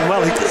 he's on.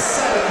 Well,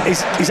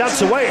 he's had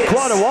to wait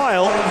quite a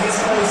while.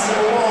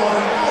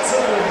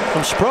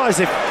 I'm surprised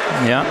they've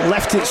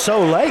left it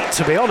so late,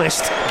 to be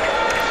honest,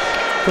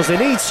 because they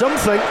need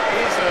something.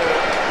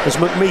 As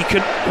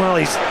McMeekan, well,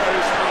 he's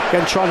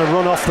again trying to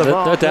run off the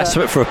mark. They're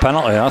desperate for a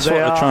penalty. That's what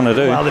they're trying to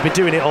do. Well, they've been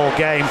doing it all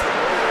game.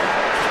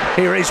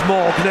 Here is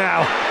Morg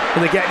now,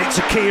 and they're getting it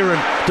to Kieran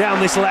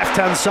down this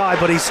left-hand side,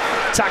 but he's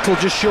tackled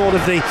just short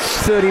of the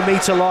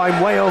 30-metre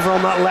line, way over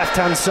on that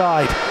left-hand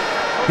side.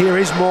 Here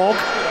is Morg.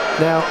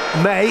 Now,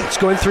 May, it's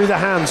going through the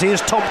hands.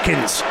 Here's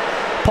Tompkins.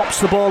 Pops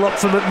the ball up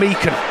for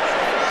McMeekan,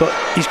 but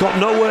he's got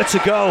nowhere to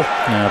go.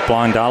 Yeah,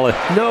 blind alley.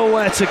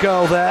 Nowhere to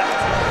go there.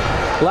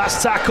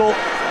 Last tackle.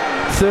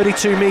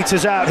 32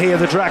 metres out here,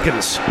 the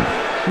Dragons.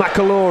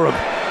 McAlorum,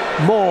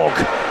 Morg,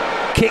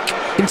 kick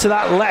into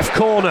that left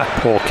corner.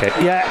 Poor kick.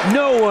 Yeah,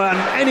 no one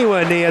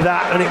anywhere near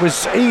that, and it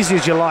was easy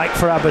as you like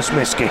for Abbas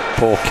Miski.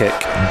 Poor kick.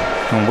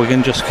 And we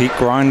can just keep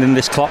grinding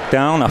this clock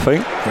down, I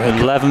think.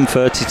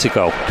 11:30 to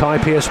go. Kai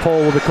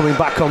Pearce-Paul will be coming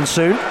back on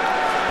soon.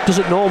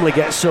 Doesn't normally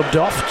get subbed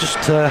off, just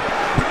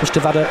must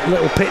have had a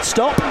little pit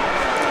stop.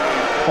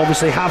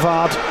 Obviously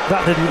Havard,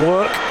 that didn't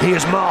work.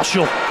 Here's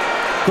Marshall.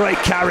 Great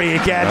carry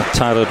again.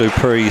 Tyler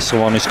Dupree's the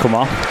one who's come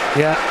on.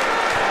 Yeah,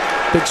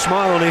 big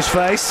smile on his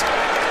face.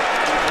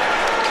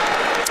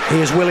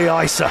 Here's Willie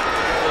Isa.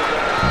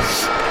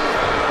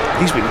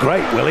 He's been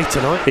great, Willie,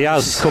 tonight. He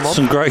has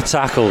some great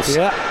tackles.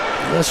 Yeah,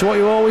 that's what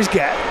you always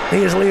get.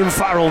 Here's Liam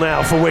Farrell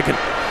now for Wigan.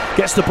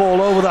 Gets the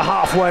ball over the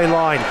halfway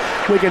line.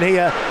 Wigan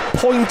here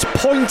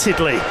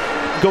pointedly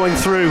going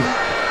through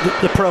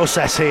the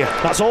process here.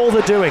 That's all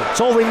they're doing. It's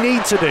all they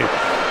need to do.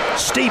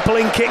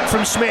 Steepling kick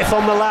from Smith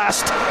on the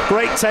last.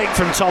 Great take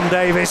from Tom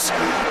Davis.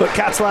 But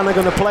Catalan are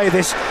going to play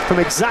this from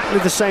exactly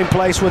the same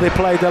place where they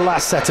played their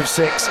last set of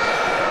 6.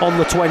 On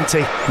the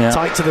 20,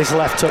 tight to this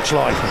left touch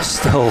line.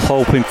 Still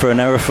hoping for an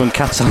error from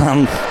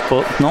Catalan,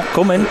 but not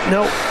coming.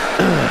 No.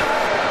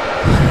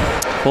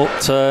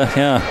 But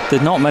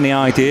there's not many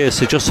ideas.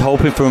 They're just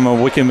hoping for a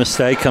Wigan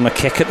mistake on a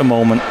kick at the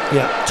moment.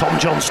 Yeah, Tom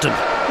Johnston.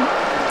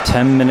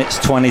 10 minutes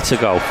 20 to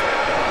go.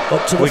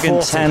 Up to the Wigan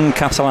 40. 10,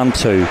 Catalan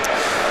 2.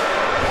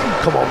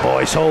 Come on,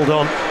 boys, hold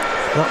on.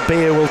 That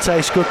beer will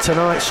taste good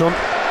tonight, son.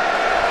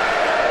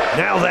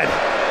 Now then.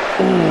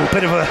 Ooh,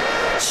 bit of a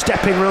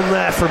stepping run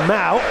there from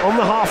Mao on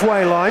the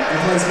halfway line.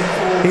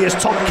 Here's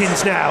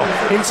Tompkins now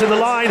into the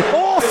line.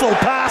 Awful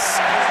pass.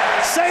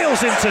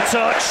 Sails into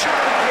touch.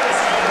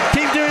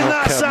 Keep doing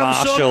that, Sam.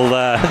 Marshall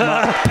there.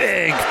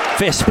 Big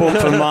fist bump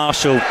from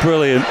Marshall.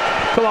 Brilliant.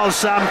 Come on,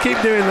 Sam.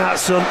 Keep doing that,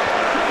 son.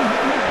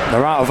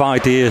 They're out of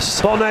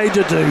ideas. Bonnet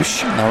de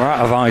douche. They're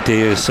out of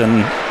ideas,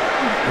 and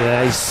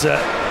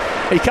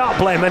he can't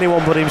blame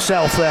anyone but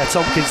himself there,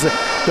 Tompkins.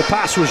 The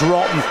pass was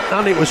rotten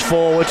and it was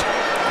forward.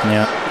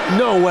 Yeah.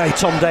 No way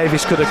Tom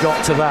Davies could have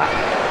got to that.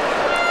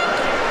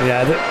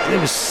 Yeah, there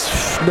was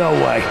no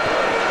way.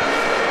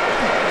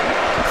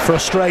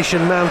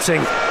 Frustration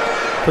mounting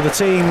for the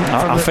team.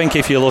 I think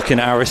if you're looking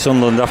at Harry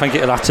Sunderland, I think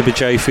it'd have to be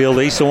Jay Field.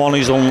 He's the one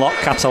who's unlocked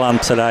Catalan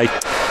today.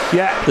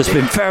 Yeah. There's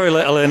been very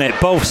little in it.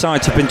 Both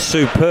sides have been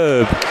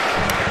superb.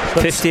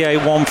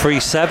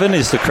 58,137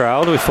 is the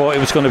crowd. We thought it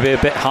was going to be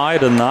a bit higher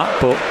than that,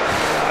 but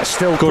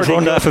still good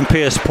run there from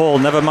Pierce Paul.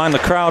 Never mind the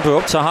crowd, we're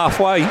up to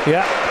halfway.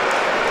 Yeah.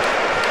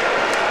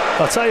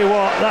 I'll tell you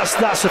what,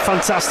 that's a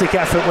fantastic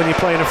effort when you're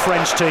playing a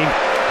French team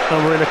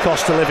and we're in a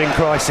cost of living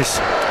crisis.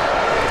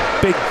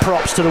 Big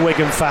props to the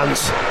Wigan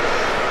fans.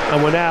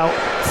 And we're now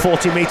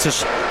 40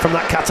 metres from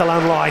that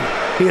Catalan line.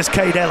 Here's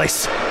Cade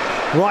Ellis,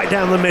 right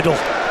down the middle.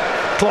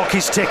 Clock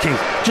is ticking,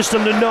 just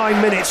under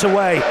 9 minutes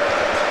away.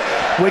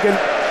 Wigan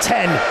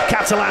 10,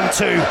 Catalan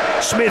 2,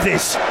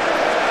 Smithies.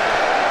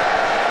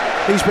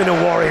 He's been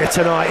a warrior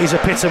tonight, he's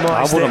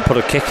epitomised I wouldn't put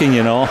a kick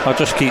in, I'd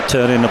just keep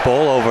turning the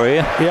ball over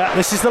here. Yeah,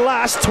 this is the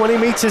last, 20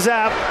 metres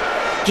out.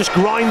 Just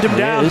grind him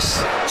down.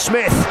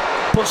 Smith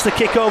puts the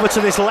kick over to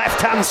this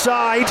left-hand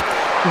side.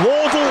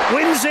 Wardle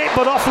wins it,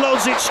 but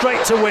offloads it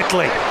straight to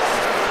Whitley.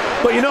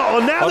 But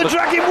now they're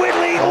dragging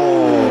Whitley.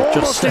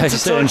 Just almost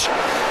into touch.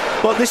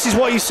 But this is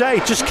what you say,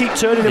 just keep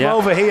turning him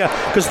over here,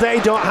 because they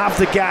don't have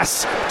the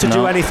gas to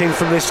do anything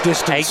from this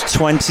distance.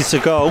 8:20 to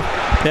go.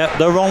 Yeah,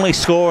 they're only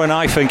scoring,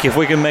 I think, if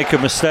we can make a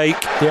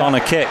mistake on a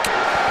kick.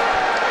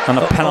 And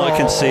a penalty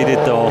conceded,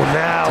 though.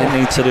 Now. Didn't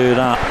need to do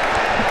that.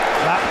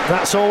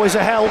 That's always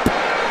a help.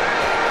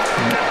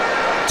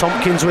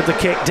 Tompkins with the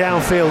kick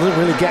downfield, doesn't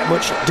really get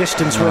much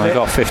distance with it. He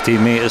got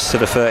 15 metres to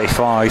the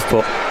 35,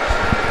 but...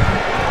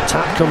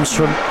 Tap comes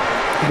from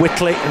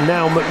Whitley and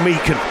now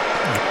McMeekan.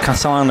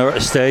 Catalan are at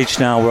a stage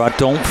now where I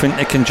don't think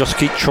they can just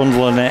keep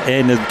trundling it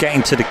in and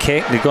getting to the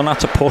kick. They're going to have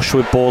to push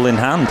with ball in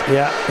hand.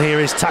 Yeah, here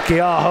is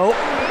Takiaho.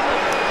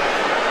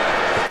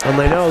 And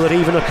they know that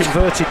even a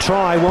converted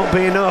try won't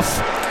be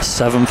enough.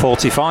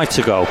 7:45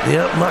 to go.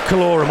 Yeah,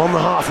 McAlorum on the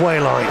halfway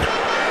line.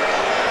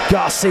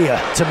 Garcia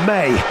to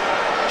May.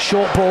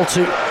 Short ball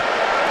to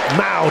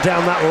Mao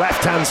down that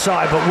left-hand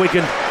side, but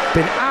Wigan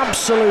been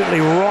absolutely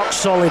rock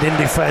solid in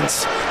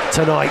defence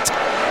tonight.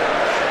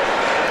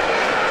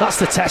 That's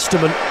the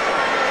testament.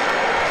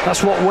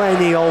 That's what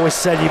Wayne always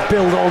said, you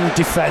build on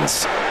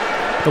defence.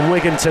 And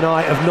Wigan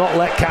tonight have not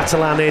let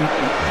Catalan in,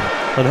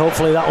 and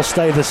hopefully that'll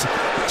stay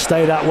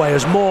that way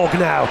as Morg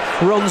now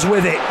runs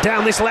with it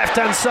down this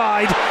left-hand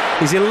side.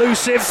 He's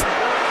elusive,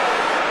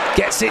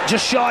 gets it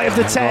just shy of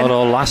the 10.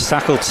 Last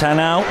tackle 10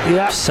 out.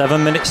 Yeah.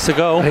 7 minutes to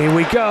go. Here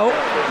we go.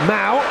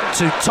 Mao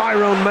to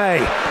Tyrone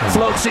May.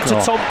 Floats it to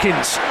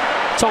Tompkins.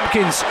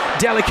 Tompkins,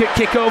 delicate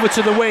kick over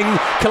to the wing,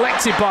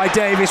 collected by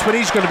Davis, but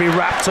he's going to be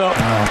wrapped up.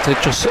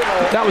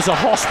 That was a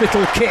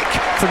hospital kick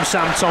from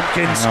Sam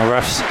Tompkins.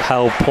 Refs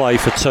held play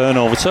for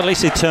turnover, so at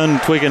least they turned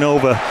Wigan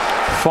over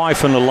 5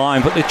 from the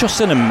line, but they're just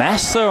in a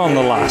mess there on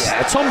the last.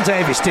 Yeah, Tom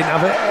Davis didn't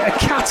have a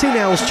cat in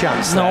hell's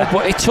chance there. No,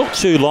 but it took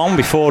too long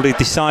before they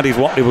decided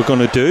what they were going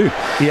to do.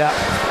 Yeah.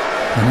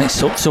 And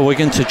it's up to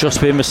Wigan to just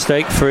be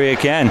mistake-free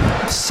again.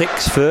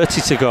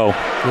 6:30 to go.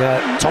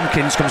 Yeah,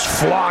 Tompkins comes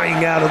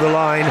flying out of the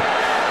line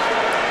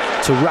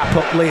to wrap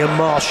up Liam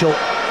Marshall.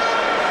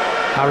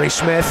 Harry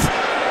Smith.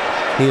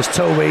 Here's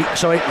Toby.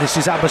 Sorry, this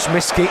is Abbas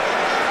Miski.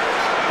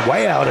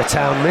 Way out of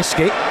town,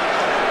 Miski.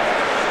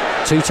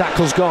 2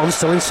 tackles gone,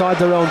 still inside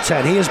their own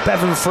 10. Here's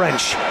Bevan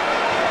French.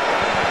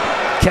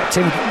 Kept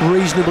him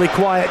reasonably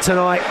quiet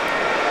tonight.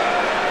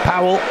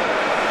 Powell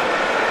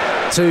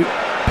to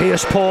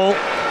Pierce Paul.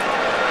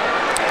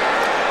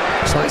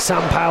 It's like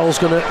Sam Powell's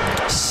going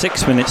to...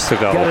 6 minutes to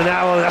go. Get an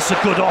hour. That's a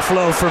good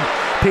offload from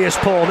Pierce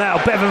Paul. Now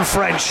Bevan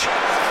French.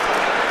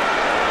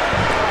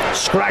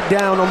 Scragged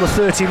down on the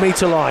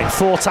 30-metre line.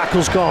 4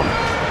 tackles gone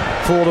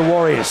for the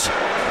Warriors.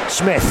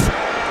 Smith.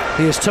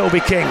 Here's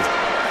Toby King.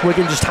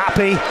 Wigan just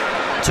happy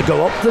to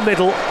go up the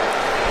middle.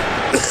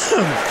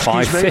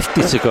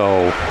 5:50 to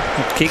go.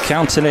 Keep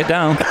counting it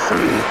down.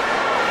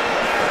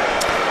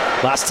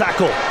 Last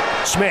tackle.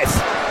 Smith.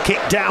 Kick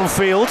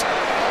downfield.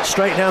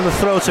 Straight down the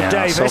throat of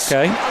Davis. That's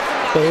okay.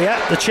 But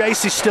yeah, the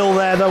chase is still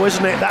there though,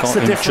 isn't it? That's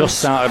the difference.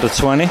 Just out of the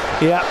 20.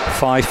 Yeah.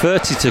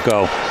 5:30 to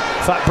go.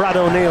 In fact, Brad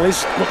O'Neill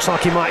looks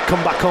like he might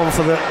come back on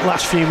for the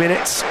last few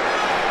minutes.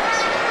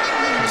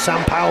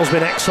 Sam Powell's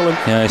been excellent.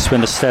 Yeah, it's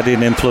been a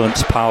steadying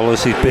influence, Powell,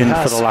 as he's been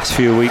for the last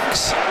few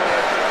weeks.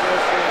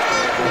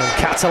 And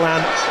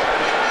Catalan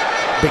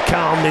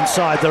becalmed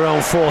inside their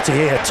own 40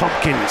 here.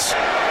 Tompkins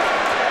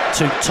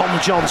to Tom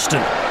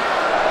Johnston.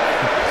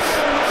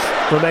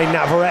 Romain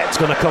Navarrette's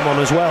going to come on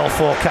as well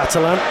for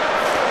Catalan.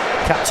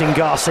 Captain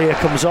Garcia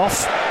comes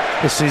off.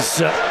 This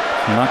is...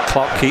 and that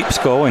clock keeps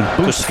going.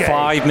 Just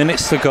 5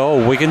 minutes to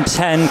go. Wigan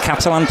 10,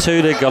 Catalan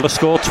 2. They've got to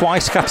score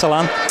twice,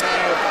 Catalan.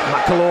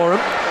 McAlorum.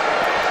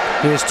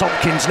 Here's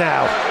Tompkins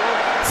now.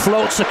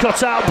 Floats the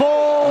cut-out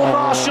ball.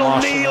 Marshall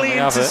nearly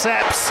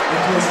intercepts.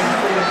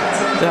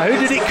 Now, who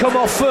did it come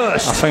off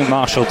first? I think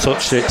Marshall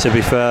touched it, to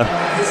be fair.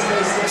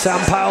 Sam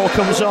Powell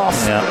comes off.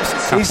 Yeah,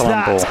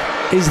 Catalan ball.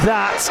 Is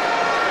that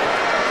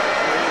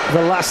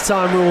the last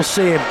time we will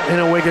see him in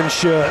a Wigan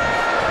shirt?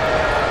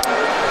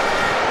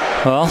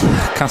 Well,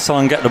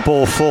 Catalan get the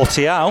ball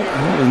 40 out.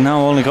 We've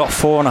now only got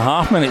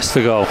 4.5 minutes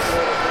to go.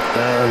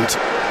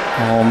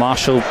 And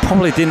Marshall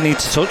probably didn't need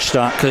to touch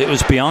that because it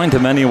was behind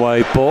him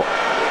anyway, but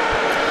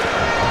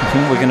I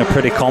think we're getting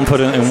pretty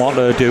confident in what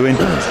they're doing.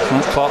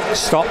 That clock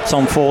stopped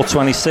on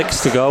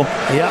 4:26 to go.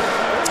 Yeah.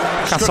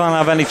 Catalan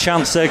have any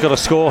chance? They've got to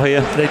score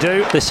here. They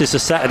do. This is the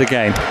set of the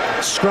game.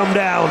 Scrum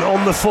down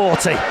on the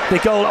 40. They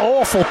go an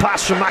awful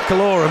pass from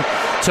McAlorum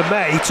to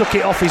May. Took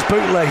it off his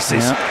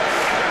bootlaces. Yeah.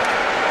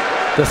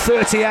 The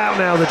 30 out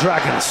now, the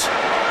Dragons.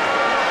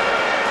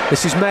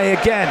 This is May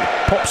again.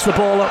 Pops the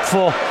ball up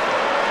for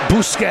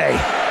Bousquet.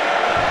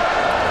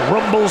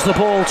 Rumbles the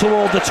ball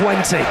toward the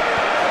 20.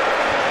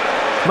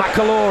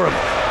 McAlorum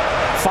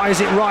fires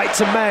it right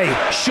to May.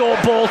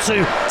 Short ball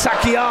to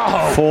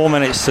Takiaho. 4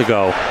 minutes to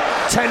go.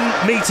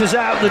 10 metres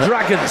out, the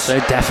Dragons.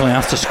 They definitely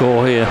have to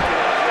score here.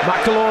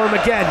 McAlorum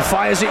again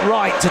fires it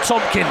right to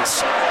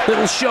Tompkins.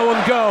 Little show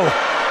and go.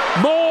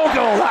 More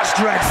goal. That's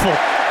dreadful.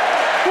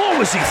 What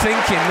was he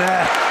thinking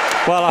there?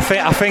 Well, I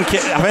think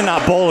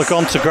that ball had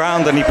gone to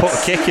ground and he put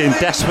a kick in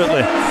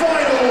desperately.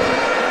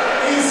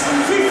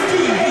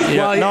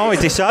 Yeah, well, no, he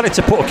decided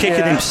to put a kick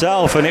in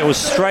himself and it was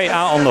straight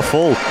out on the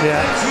full.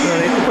 Yeah,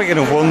 we're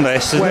going to win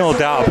this, there's no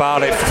doubt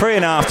about it.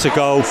 3.5 to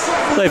go.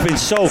 They've been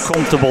so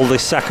comfortable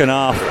this second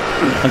half,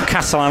 and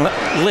Catalan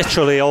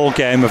literally all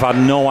game have had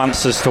no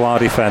answers to our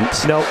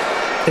defence. No.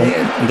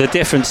 And the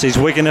difference is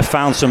Wigan have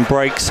found some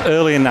breaks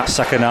early in that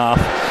second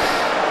half.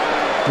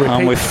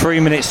 And with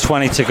 3 minutes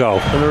 20 to go.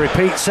 And a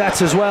repeat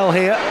set as well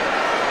here.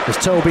 There's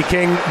Toby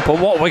King. But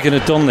what Wigan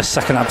have done this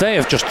second half, they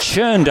have just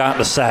churned out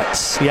the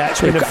sets. Yeah,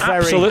 it's been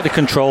absolutely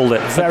controlled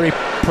it. Very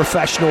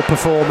professional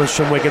performance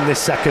from Wigan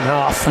this second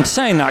half. And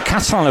saying that,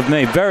 Catalan have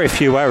made very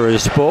few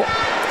errors, but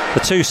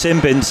the two sin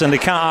bins, and they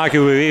can't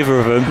argue with either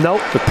of them.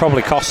 Nope. Could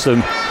probably cost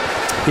them.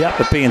 Yep.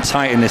 But being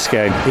tight in this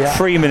game. Yeah.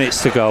 3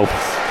 minutes to go.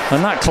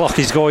 And that clock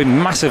is going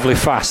massively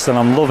fast, and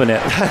I'm loving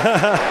it.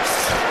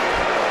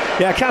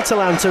 Yeah,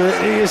 Catalan,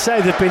 you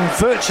say they've been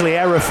virtually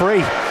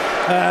error-free.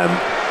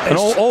 And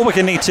all we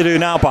can need to do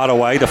now, by the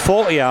way, the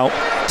 40 out,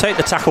 take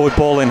the tackle with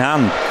ball in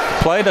hand,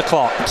 play the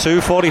clock,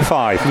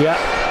 2:45. Yeah,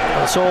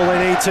 that's all they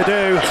need to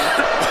do.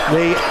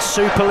 The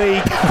Super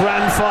League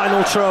Grand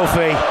Final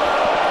trophy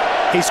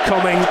is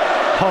coming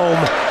home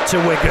to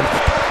Wigan.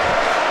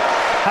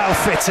 How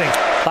fitting.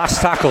 Last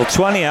tackle,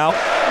 20 out,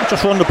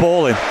 just run the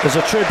ball in. There's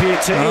a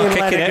tribute to Ian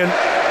Lenigan.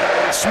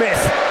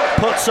 Smith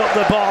puts up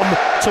the bomb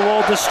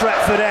toward the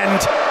Stretford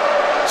end.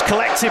 It's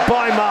collected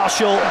by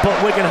Marshall, but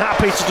Wigan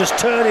happy to just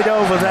turn it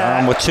over there.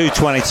 And with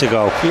 2:20 to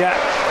go. Yeah.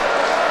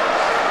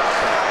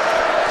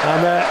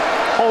 And they're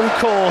on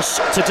course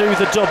to do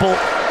the double.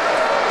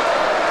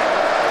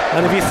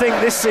 And if you think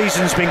this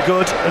season's been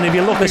good, and if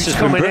you look who's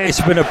coming in... It's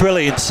been a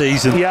brilliant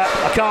season. Yeah,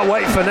 I can't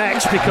wait for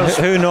next because...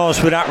 Who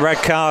knows with that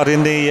red card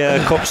in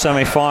the Cup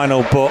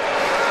semi-final, but...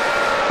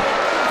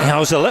 There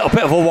was a little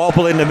bit of a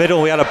wobble in the middle.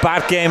 We had a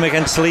bad game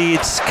against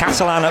Leeds,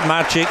 Catalan at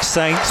Magic,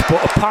 Saints,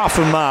 but apart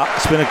from that,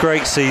 it's been a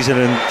great season,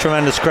 and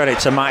tremendous credit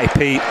to Matty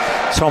Pete,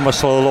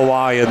 Thomas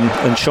Lolowai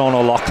and Sean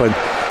O'Loughlin.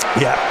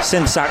 Yeah.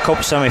 Since that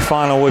Cup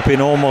semi-final, we've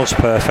been almost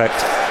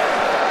perfect.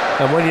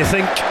 And when you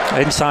think...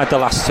 Inside the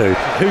last two.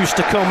 Who's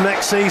to come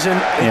next season,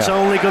 it's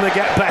only going to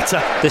get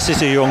better. This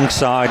is a young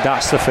side,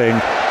 that's the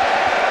thing.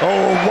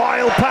 Oh,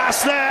 wild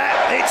pass there.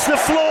 It's the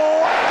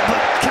floor.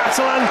 But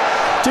Catalan...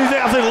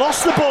 Have they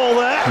lost the ball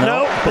there?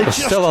 No, they're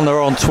just still on their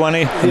own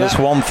 20, and there's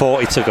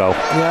 1:40 to go.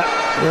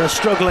 Yeah, they're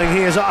struggling.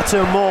 Here's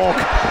Artur Morg.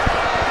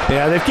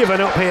 Yeah, they've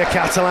given up here,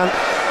 Catalan.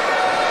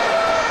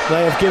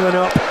 They have given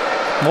up.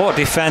 What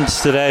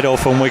defence today, though,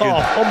 from Wigan.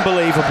 Oh,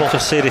 unbelievable.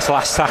 Just see this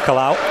last tackle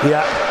out.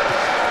 Yeah,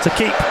 to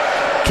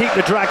keep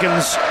the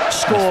Dragons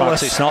scoreless. In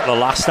fact, it's not the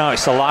last now,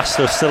 it's the last.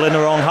 They're still in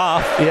their own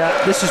half.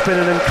 Yeah, this has been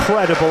an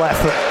incredible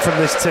effort from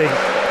this team.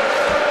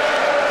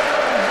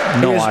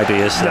 No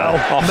ideas.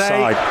 No.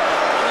 Offside.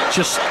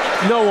 Just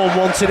no one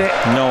wanted it.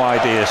 No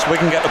ideas. We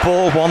can get the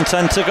ball,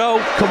 1:10 to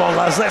go. Come on,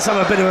 lads, let's have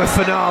a bit of a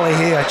finale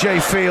here. Jay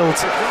Field.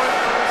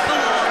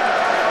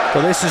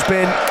 Well, this has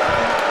been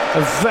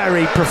a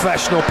very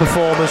professional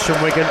performance from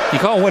Wigan. You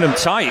got to win them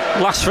tight.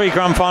 Last three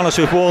grand finals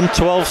we've won,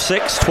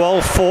 12-6,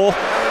 12-4.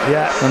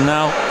 Yeah. And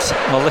now,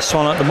 well, this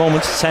one at the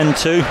moment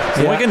 10-2.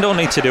 Yeah. Wigan don't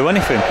need to do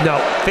anything. No.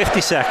 50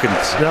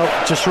 seconds. No,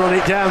 just run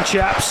it down,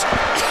 chaps.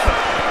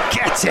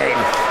 Get in.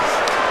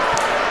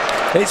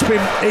 It's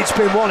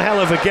been one hell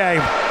of a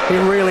game.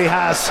 It really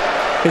has.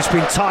 It's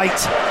been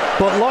tight,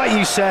 But like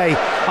you say,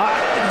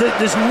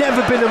 there's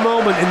never been a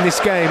moment in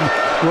this game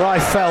where I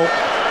felt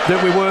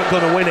that we weren't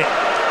going to win it.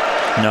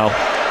 No.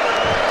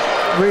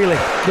 Really,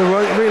 there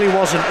really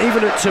wasn't.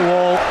 Even at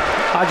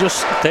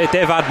 2-2,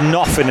 they've had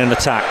nothing in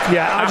attack.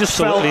 Yeah, I just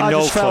felt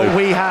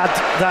we had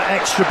that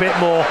extra bit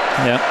more.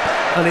 Yeah.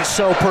 And it's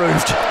so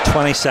proved.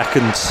 20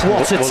 seconds.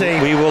 What a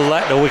team. We will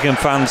let the Wigan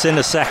fans in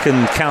a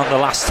second count the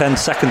last 10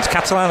 seconds.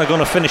 Catalan are going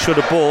to finish with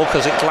a ball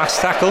because it's last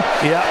tackle.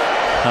 Yeah.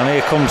 And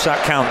here comes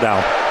that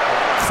countdown.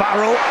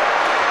 Farrell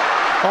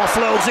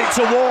offloads it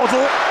to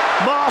Wardle.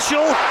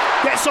 Marshall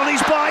gets on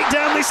his bike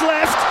down this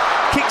left.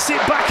 Kicks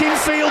it back in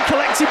field,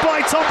 collected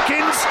by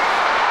Tompkins.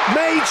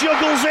 May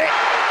juggles it.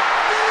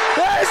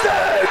 There's the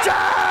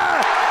hooter!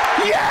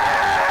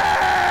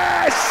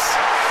 Yes!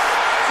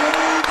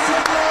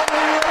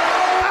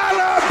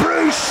 Alain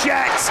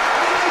Bruchette!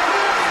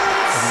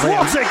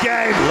 What a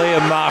game!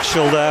 Liam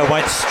Marshall there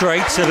went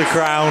straight to the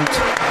ground.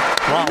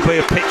 That'll be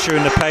a picture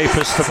in the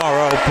papers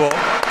tomorrow, but...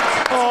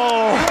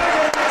 Oh!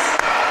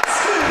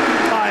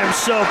 I am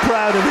so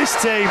proud of this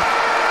team.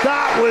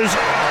 That was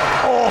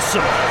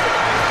awesome.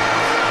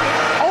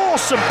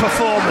 Awesome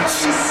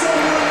performance.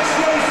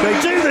 They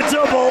do the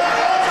double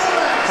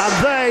and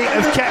they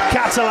have kept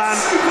Catalan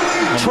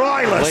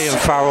tryless. Liam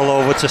Farrell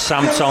over to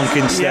Sam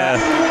Tompkins there.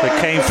 They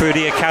came through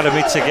the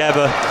academy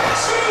together.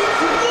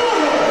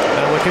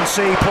 And we can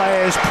see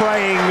players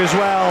praying as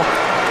well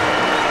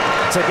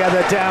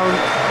together down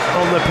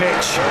on the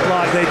pitch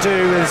like they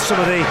do with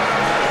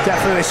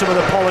definitely some of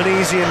the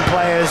Polynesian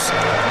players.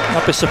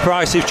 I'd be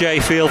surprised if Jay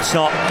Field's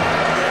not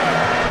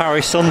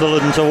Harry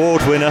Sunderland's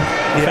award winner.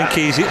 I think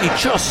he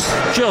just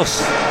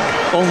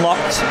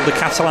unlocked the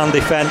Catalan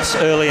defence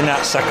early in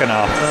that second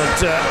half.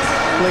 And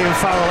Liam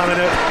Farrell having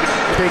a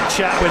big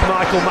chat with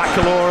Michael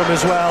McAlorum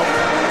as well.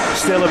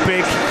 Still a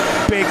big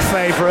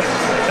favourite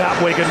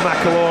at Wigan,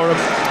 McAlorum.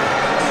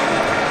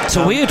 It's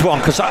a weird one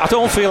because I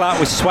don't feel like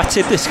we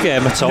sweated this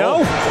game at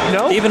all.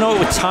 No. Even though it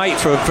was tight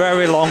for a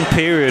very long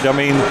period. I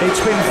mean,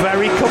 it's been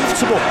very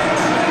comfortable.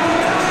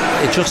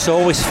 It just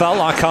always felt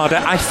like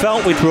I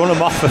felt we'd run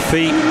them off the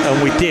feet,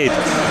 and we did.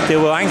 They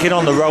were hanging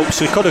on the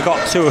ropes. We could have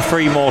got 2 or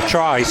 3 more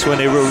tries when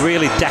they were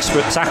really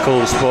desperate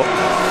tackles, but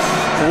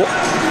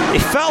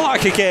it felt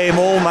like a game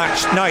all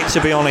match night, to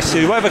be honest.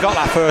 Whoever got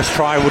that first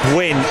try would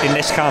win in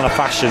this kind of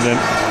fashion, and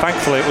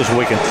thankfully it was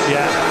Wigan.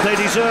 Yeah, they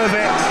deserve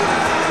it.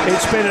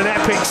 It's been an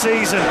epic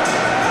season,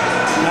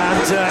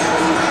 and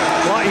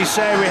like you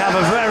say, we have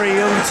a very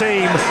young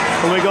team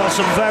and we've got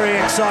some very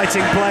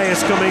exciting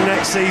players coming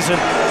next season,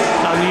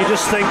 and you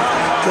just think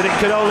that it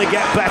could only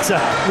get better.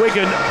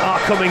 Wigan are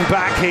coming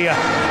back here,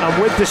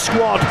 and with the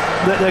squad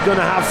that they're going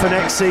to have for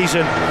next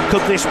season,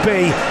 could this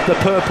be the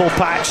purple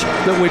patch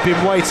that we've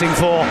been waiting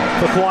for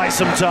quite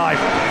some time?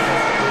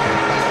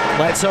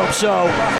 Let's hope so.